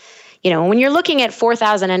in. When you're looking at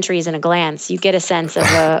 4,000 entries in a glance, you get a sense of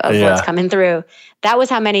what's coming through. That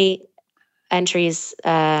was how many entries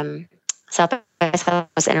South by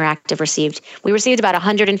Southwest Interactive received. We received about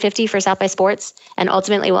 150 for South by Sports, and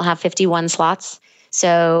ultimately we'll have 51 slots.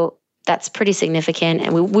 So that's pretty significant.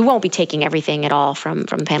 And we won't be taking everything at all from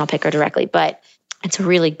Panel Picker directly, but it's a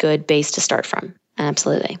really good base to start from.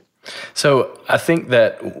 Absolutely. So I think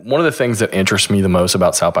that one of the things that interests me the most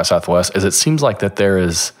about South by Southwest is it seems like that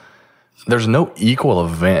there's no equal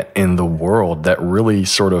event in the world that really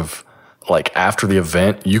sort of, like, after the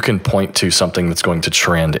event, you can point to something that's going to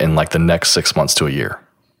trend in like the next 6 months to a year.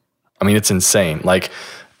 I mean, it's insane. Like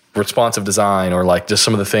responsive design, or like just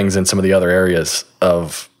some of the things in some of the other areas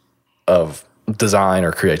of design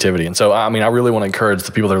or creativity. And so, I mean, I really want to encourage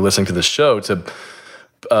the people that are listening to this show to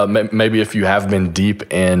maybe if you have been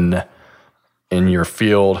deep in your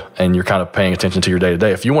field and you're kind of paying attention to your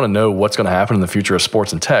day-to-day, if you want to know what's going to happen in the future of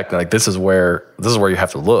sports and tech, like this is where you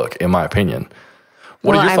have to look, in my opinion.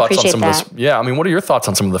 What are your thoughts on some of this? Yeah, I mean, what are your thoughts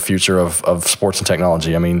on some of the future of sports and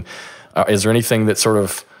technology? I mean, is there anything that sort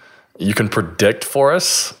of you can predict for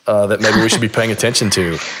us that maybe we should be paying attention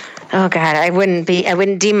to? Oh God, I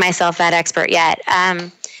wouldn't deem myself that expert yet.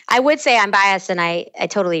 I would say I'm biased, and I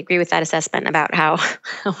totally agree with that assessment about how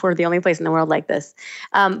we're the only place in the world like this.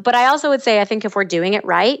 But I also would say I think if we're doing it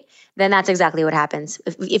right, then that's exactly what happens.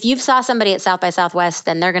 If you saw somebody at South by Southwest,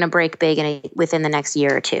 then they're going to break big within the next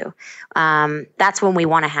year or two. That's when we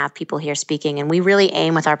want to have people here speaking. And we really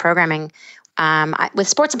aim with our programming. With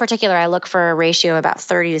sports in particular, I look for a ratio of about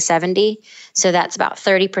 30 to 70. So that's about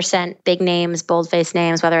 30% big names, bold-faced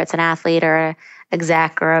names, whether it's an athlete or a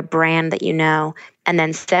exec or a brand that you know. And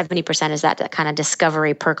then 70% is that kind of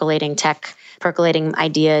discovery, percolating tech, percolating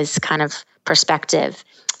ideas kind of perspective.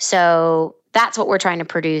 So that's what we're trying to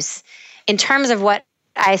produce. In terms of what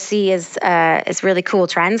I see as really cool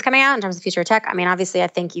trends coming out in terms of future tech, I mean, obviously, I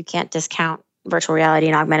think you can't discount virtual reality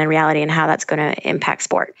and augmented reality and how that's going to impact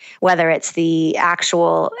sport, whether it's the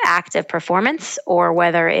actual active performance or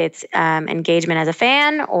whether it's engagement as a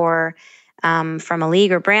fan or from a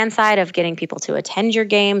league or brand side of getting people to attend your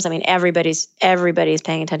games. I mean, everybody's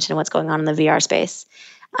paying attention to what's going on in the VR space,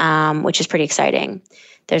 which is pretty exciting.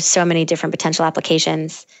 There's so many different potential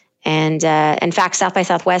applications. And in fact, South by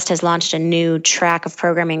Southwest has launched a new track of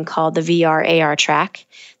programming called the VR AR track.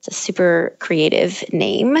 It's a super creative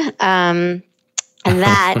name. And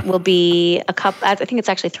that will be I think it's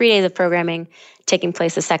actually 3 days of programming taking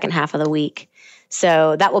place the second half of the week.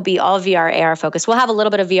 So that will be all VR AR focused. We'll have a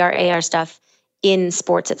little bit of VR AR stuff in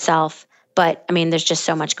sports itself. But I mean, there's just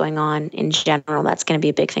so much going on in general. That's going to be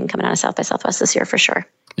a big thing coming out of South by Southwest this year for sure.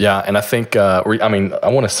 Yeah. And I think, I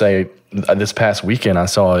want to say this past weekend, I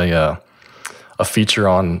saw a feature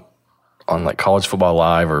on like College Football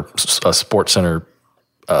Live or a Sports Center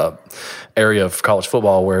area of college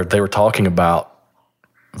football where they were talking about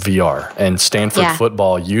VR and Stanford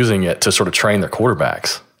football using it to sort of train their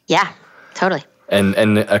quarterbacks. Yeah, totally.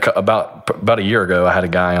 And about a year ago, I had a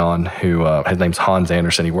guy on who his name's Hans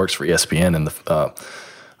Anderson. He works for ESPN in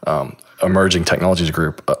the emerging technologies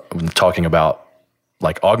group, talking about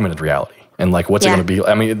like augmented reality and like what's it going to be.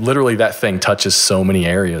 I mean, literally that thing touches so many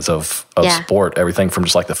areas of sport. Everything from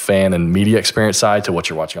just like the fan and media experience side to what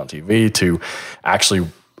you're watching on TV to actually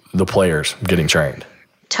the players getting trained.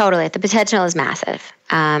 Totally. The potential is massive.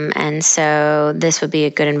 And so this would be a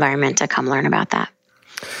good environment to come learn about that.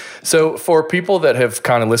 So for people that have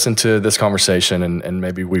kind of listened to this conversation and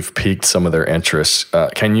maybe we've piqued some of their interests,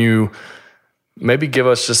 can you maybe give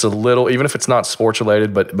us just a little, even if it's not sports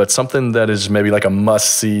related, but something that is maybe like a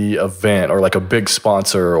must-see event or like a big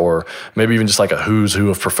sponsor or maybe even just like a who's who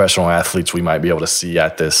of professional athletes we might be able to see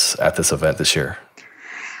at this event this year?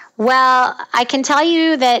 Well, I can tell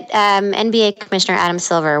you that NBA Commissioner Adam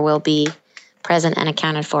Silver will be present and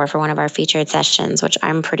accounted for one of our featured sessions, which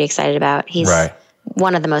I'm pretty excited about. He's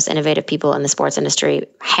one of the most innovative people in the sports industry,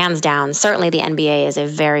 hands down. Certainly the NBA is a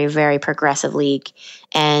very, very progressive league.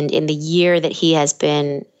 And in the year that he has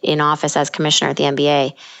been in office as commissioner at the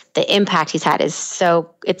NBA, the impact he's had it's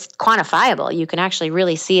quantifiable. You can actually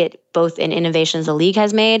really see it both in innovations the league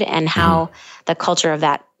has made and how the culture of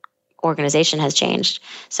that organization has changed.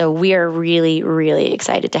 So we are really, really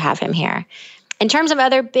excited to have him here. In terms of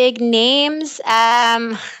other big names,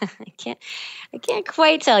 I can't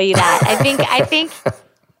quite tell you that. I think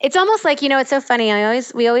it's almost like, it's so funny. I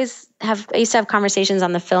used to have conversations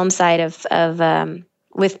on the film side of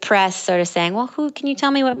with press sort of saying, well, can you tell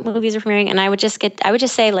me what movies are premiering? And I would just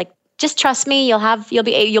say, like, just trust me,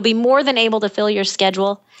 you'll be more than able to fill your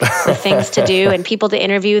schedule with things to do and people to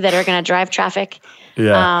interview that are going to drive traffic.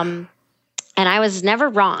 Yeah. And I was never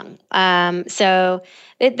wrong. So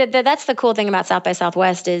that's the cool thing about South by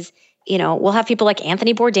Southwest is, we'll have people like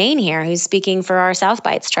Anthony Bourdain here who's speaking for our South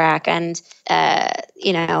Bites track. And,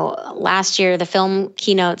 last year the film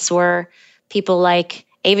keynotes were people like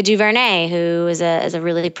Ava DuVernay, who is a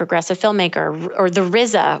really progressive filmmaker, or the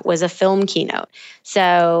RZA was a film keynote.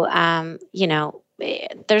 So,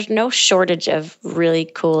 there's no shortage of really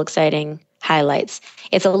cool, exciting highlights.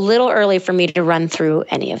 It's a little early for me to run through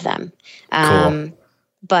any of them. Cool.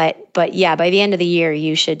 But yeah, by the end of the year,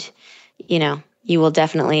 you should, you will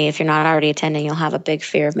definitely, if you're not already attending, you'll have a big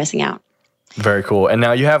fear of missing out. Very cool. And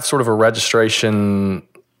now you have sort of a registration,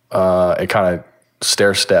 a kind of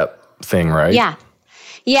stair step thing, right? Yeah.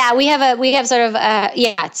 Yeah, we have sort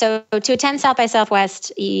of, so to attend South by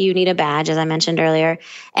Southwest, you need a badge, as I mentioned earlier.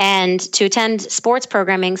 And to attend sports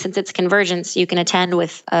programming, since it's convergence, you can attend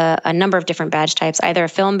with a number of different badge types, either a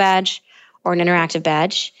film badge or an interactive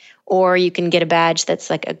badge, or you can get a badge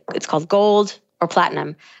that's it's called gold or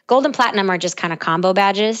platinum. Gold and platinum are just kind of combo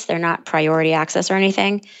badges. They're not priority access or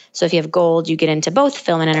anything. So if you have gold, you get into both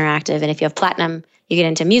film and interactive. And if you have platinum, you get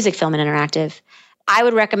into music, film, and interactive. I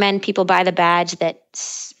would recommend people buy the badge that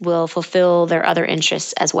will fulfill their other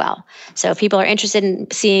interests as well. So if people are interested in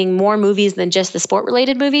seeing more movies than just the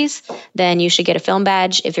sport-related movies, then you should get a film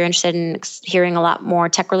badge. If you're interested in hearing a lot more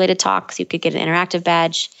tech-related talks, you could get an interactive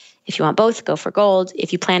badge. If you want both, go for gold.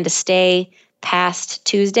 If you plan to stay past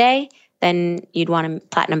Tuesday, then you'd want a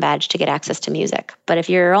platinum badge to get access to music. But if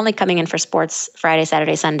you're only coming in for sports Friday,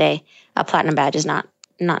 Saturday, Sunday, a platinum badge is not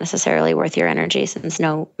not necessarily worth your energy since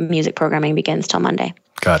no music programming begins till Monday.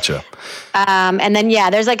 Gotcha. And then,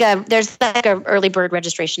 there's like a early bird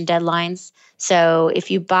registration deadlines. So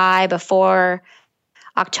if you buy before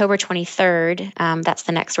October 23rd, that's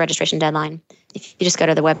the next registration deadline. If you just go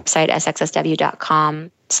to the website,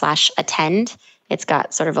 sxsw.com/attend, it's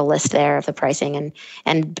got sort of a list there of the pricing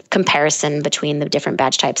and comparison between the different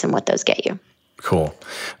badge types and what those get you. Cool.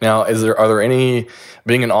 Now, are there any,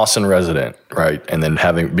 being an Austin resident, right, and then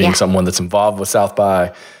being someone that's involved with South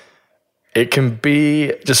by, it can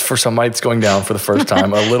be, just for somebody that's going down for the first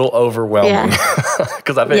time, a little overwhelming.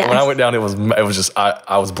 Because I think when I went down, it was just,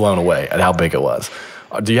 I was blown away at how big it was.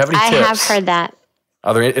 Do you have any tips? I have heard that.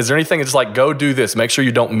 Is there anything that's like, go do this, make sure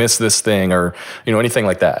you don't miss this thing, or anything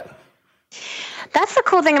like that? That's the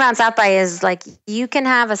cool thing about South by is like you can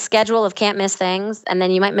have a schedule of can't miss things, and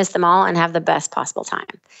then you might miss them all and have the best possible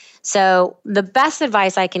time. So the best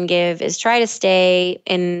advice I can give is try to stay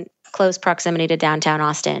in close proximity to downtown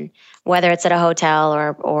Austin, whether it's at a hotel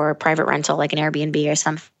or private rental like an Airbnb or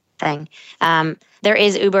something. There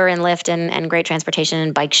is Uber and Lyft and great transportation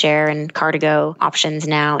and bike share and car-to-go options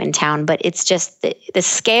now in town, but it's just the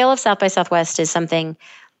scale of South by Southwest is something.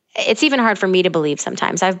 It's even hard for me to believe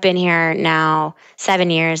sometimes. I've been here now 7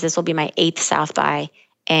 years. This will be my 8th South by,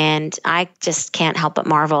 and I just can't help but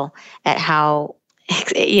marvel at how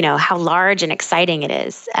large and exciting it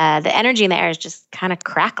is. The energy in the air is just kind of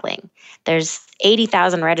crackling. There's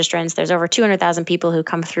 80,000 registrants. There's over 200,000 people who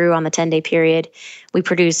come through on the 10-day period. We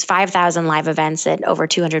produce 5,000 live events at over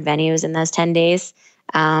 200 venues in those 10 days.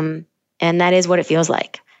 And that is what it feels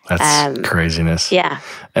like. That's craziness. Yeah.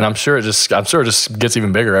 And I'm sure it just gets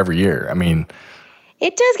even bigger every year. I mean,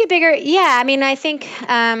 it does get bigger. Yeah. I mean, I think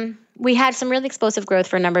we had some really explosive growth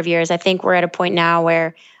for a number of years. I think we're at a point now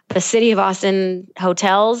where the city of Austin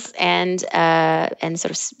hotels and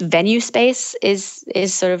sort of venue space is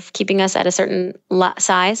sort of keeping us at a certain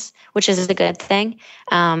size, which is a good thing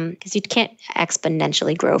because you can't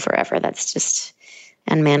exponentially grow forever. That's just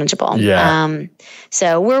unmanageable. Yeah.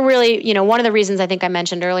 So we're really, one of the reasons I think I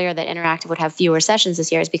mentioned earlier that Interactive would have fewer sessions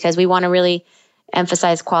this year is because we want to really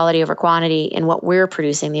emphasize quality over quantity in what we're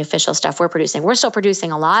producing, the official stuff we're producing. We're still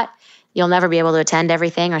producing a lot. You'll never be able to attend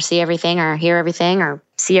everything or see everything or hear everything or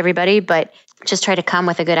see everybody, but just try to come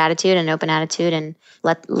with a good attitude and open attitude and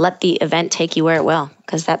let the event take you where it will,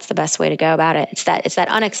 because that's the best way to go about it. It's that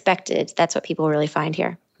unexpected. That's what people really find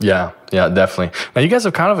here. Yeah, definitely. Now you guys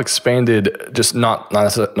have kind of expanded, just not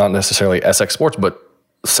necessarily SX Sports, but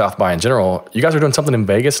South by in general. You guys are doing something in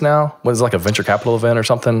Vegas now. What is it, like a venture capital event or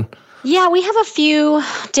something? Yeah, we have a few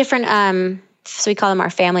different, so we call them our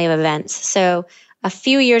family of events. So a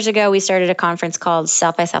few years ago, we started a conference called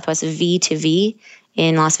South by Southwest V2V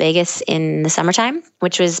in Las Vegas in the summertime,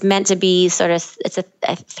 which was meant to be sort of, it's a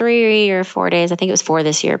 3 or 4 days. I think it was 4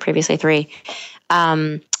 this year, previously 3.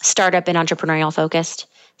 Startup and entrepreneurial focused.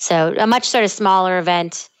 So a much sort of smaller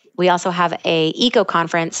event. We also have a eco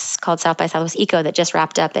conference called South by Southwest Eco that just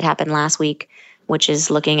wrapped up. It happened last week, which is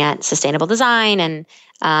looking at sustainable design and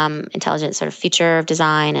intelligent sort of future of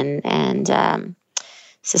design and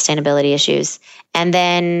sustainability issues. And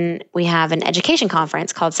then we have an education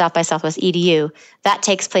conference called South by Southwest EDU. That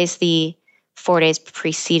takes place the 4 days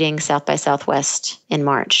preceding South by Southwest in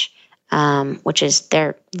March, which is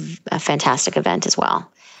a fantastic event as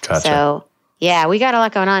well. Gotcha. So yeah, we got a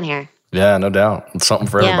lot going on here. Yeah, no doubt. It's something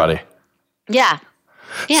for everybody. Yeah.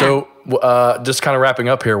 So just kind of wrapping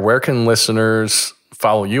up here, where can listeners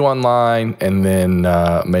follow you online? And then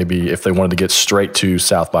maybe if they wanted to get straight to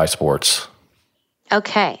South by Sports.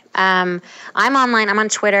 Okay. I'm online. I'm on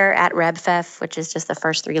Twitter at RebFef, which is just the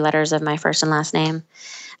first 3 letters of my first and last name,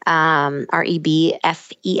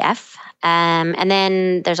 REBFEF. And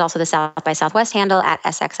then there's also the South by Southwest handle at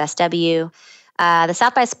SXSW. The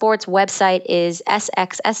South by Sports website is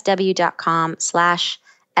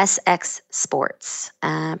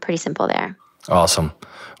sxsw.com/SXSports. Pretty simple there. Awesome.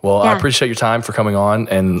 Well, I appreciate your time for coming on.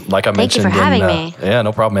 And like I mentioned, thank you for having me. Yeah,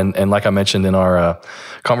 no problem. And like I mentioned in our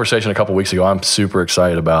conversation a couple weeks ago, I'm super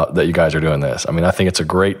excited about that you guys are doing this. I mean, I think it's a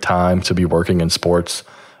great time to be working in sports,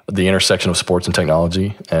 the intersection of sports and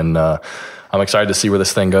technology. And I'm excited to see where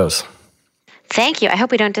this thing goes. Thank you. I hope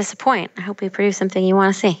we don't disappoint. I hope we produce something you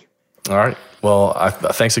want to see. All right. Well,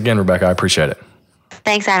 thanks again, Rebecca. I appreciate it.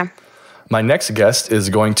 Thanks, Adam. My next guest is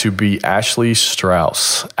going to be Ashley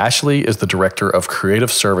Strauss. Ashley is the Director of Creative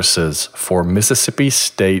Services for Mississippi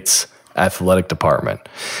State's Athletic Department.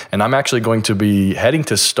 And I'm actually going to be heading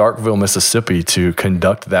to Starkville, Mississippi to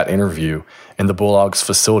conduct that interview in the Bulldogs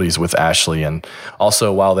facilities with Ashley. And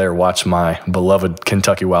also while there, watch my beloved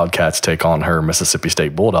Kentucky Wildcats take on her Mississippi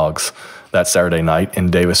State Bulldogs that Saturday night in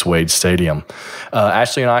Davis-Wade Stadium.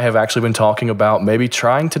 Ashley and I have actually been talking about maybe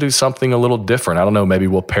trying to do something a little different. I don't know, maybe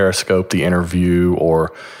we'll Periscope the interview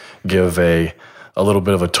or give a little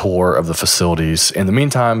bit of a tour of the facilities. In the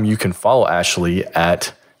meantime, you can follow Ashley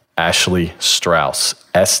at Ashley Strauss,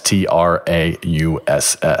 Strauss.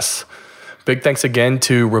 Big thanks again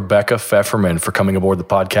to Rebecca Pfefferman for coming aboard the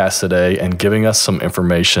podcast today and giving us some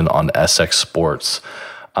information on Essex Sports.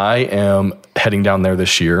 I am heading down there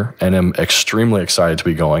this year and am extremely excited to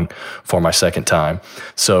be going for my second time.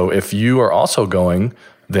 So if you are also going,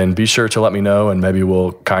 then be sure to let me know, and maybe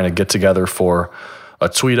we'll kind of get together for a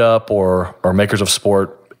tweet up or Makers of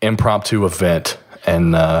Sport impromptu event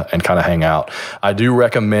and kind of hang out. I do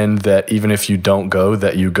recommend that even if you don't go,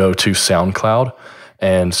 that you go to SoundCloud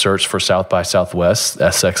and search for South by Southwest,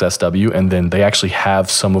 SXSW, and then they actually have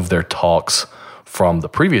some of their talks from the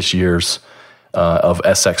previous years of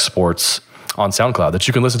Essex Sports on SoundCloud that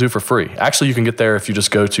you can listen to for free. Actually, you can get there if you just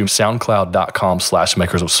go to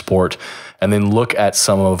soundcloud.com/makersofsport and then look at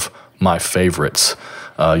some of my favorites.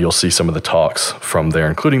 You'll see some of the talks from there,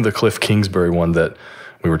 including the Cliff Kingsbury one that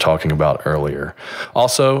we were talking about earlier.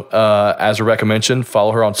 Also, as Rebecca mentioned,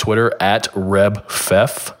 follow her on Twitter at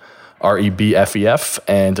RebFeff, REBFEF.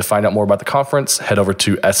 And to find out more about the conference, head over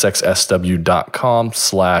to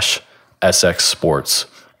sxsw.com/Essex Sports.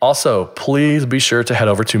 Also, please be sure to head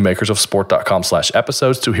over to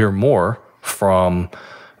makersofsport.com/episodes to hear more from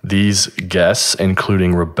these guests,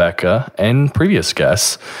 including Rebecca and previous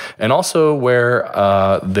guests, and also where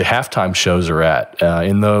the halftime shows are at.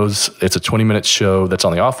 In those, it's a 20-minute show that's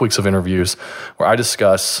on the off weeks of interviews where I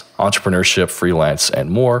discuss entrepreneurship, freelance, and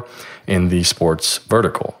more in the sports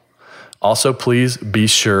vertical. Also, please be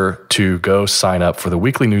sure to go sign up for the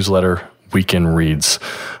weekly newsletter, Weekend Reads.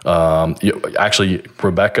 Actually,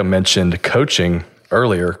 Rebecca mentioned coaching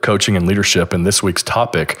earlier, coaching and leadership, and this week's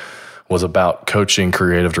topic was about coaching,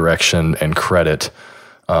 creative direction, and credit,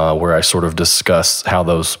 where I sort of discuss how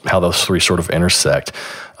those three sort of intersect.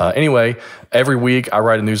 Anyway, every week I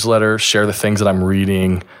write a newsletter, share the things that I'm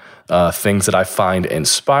reading, things that I find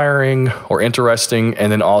inspiring or interesting,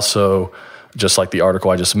 and then also, just like the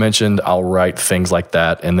article I just mentioned, I'll write things like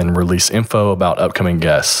that and then release info about upcoming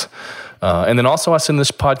guests. And then also I send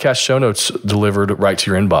this podcast show notes delivered right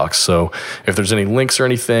to your inbox. So if there's any links or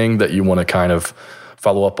anything that you want to kind of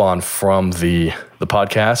follow up on from the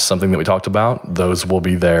podcast, something that we talked about, those will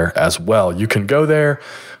be there as well. You can go there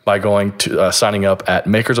by going to signing up at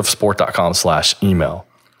makersofsport.com/email.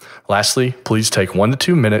 Lastly, please take 1 to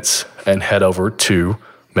 2 minutes and head over to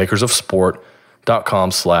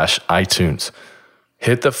makersofsport.com/iTunes.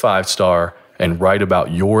 Hit the 5-star and write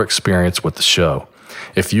about your experience with the show.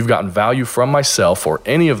 If you've gotten value from myself or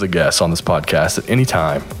any of the guests on this podcast at any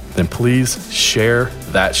time, then please share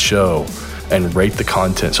that show and rate the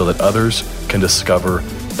content so that others can discover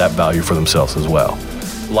that value for themselves as well.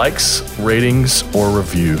 Likes, ratings, or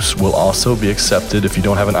reviews will also be accepted if you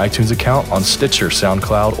don't have an iTunes account on Stitcher,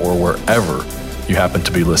 SoundCloud, or wherever you happen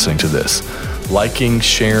to be listening to this. Liking,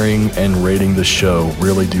 sharing, and rating the show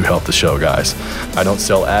really do help the show, guys. I don't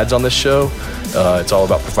sell ads on this show. It's all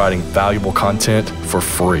about providing valuable content for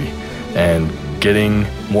free, and getting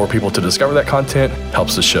more people to discover that content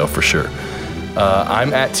helps the show for sure.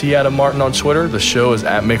 I'm at T. Adam Martin on Twitter. The show is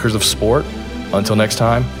at Makers of Sport. Until next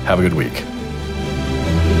time, have a good week.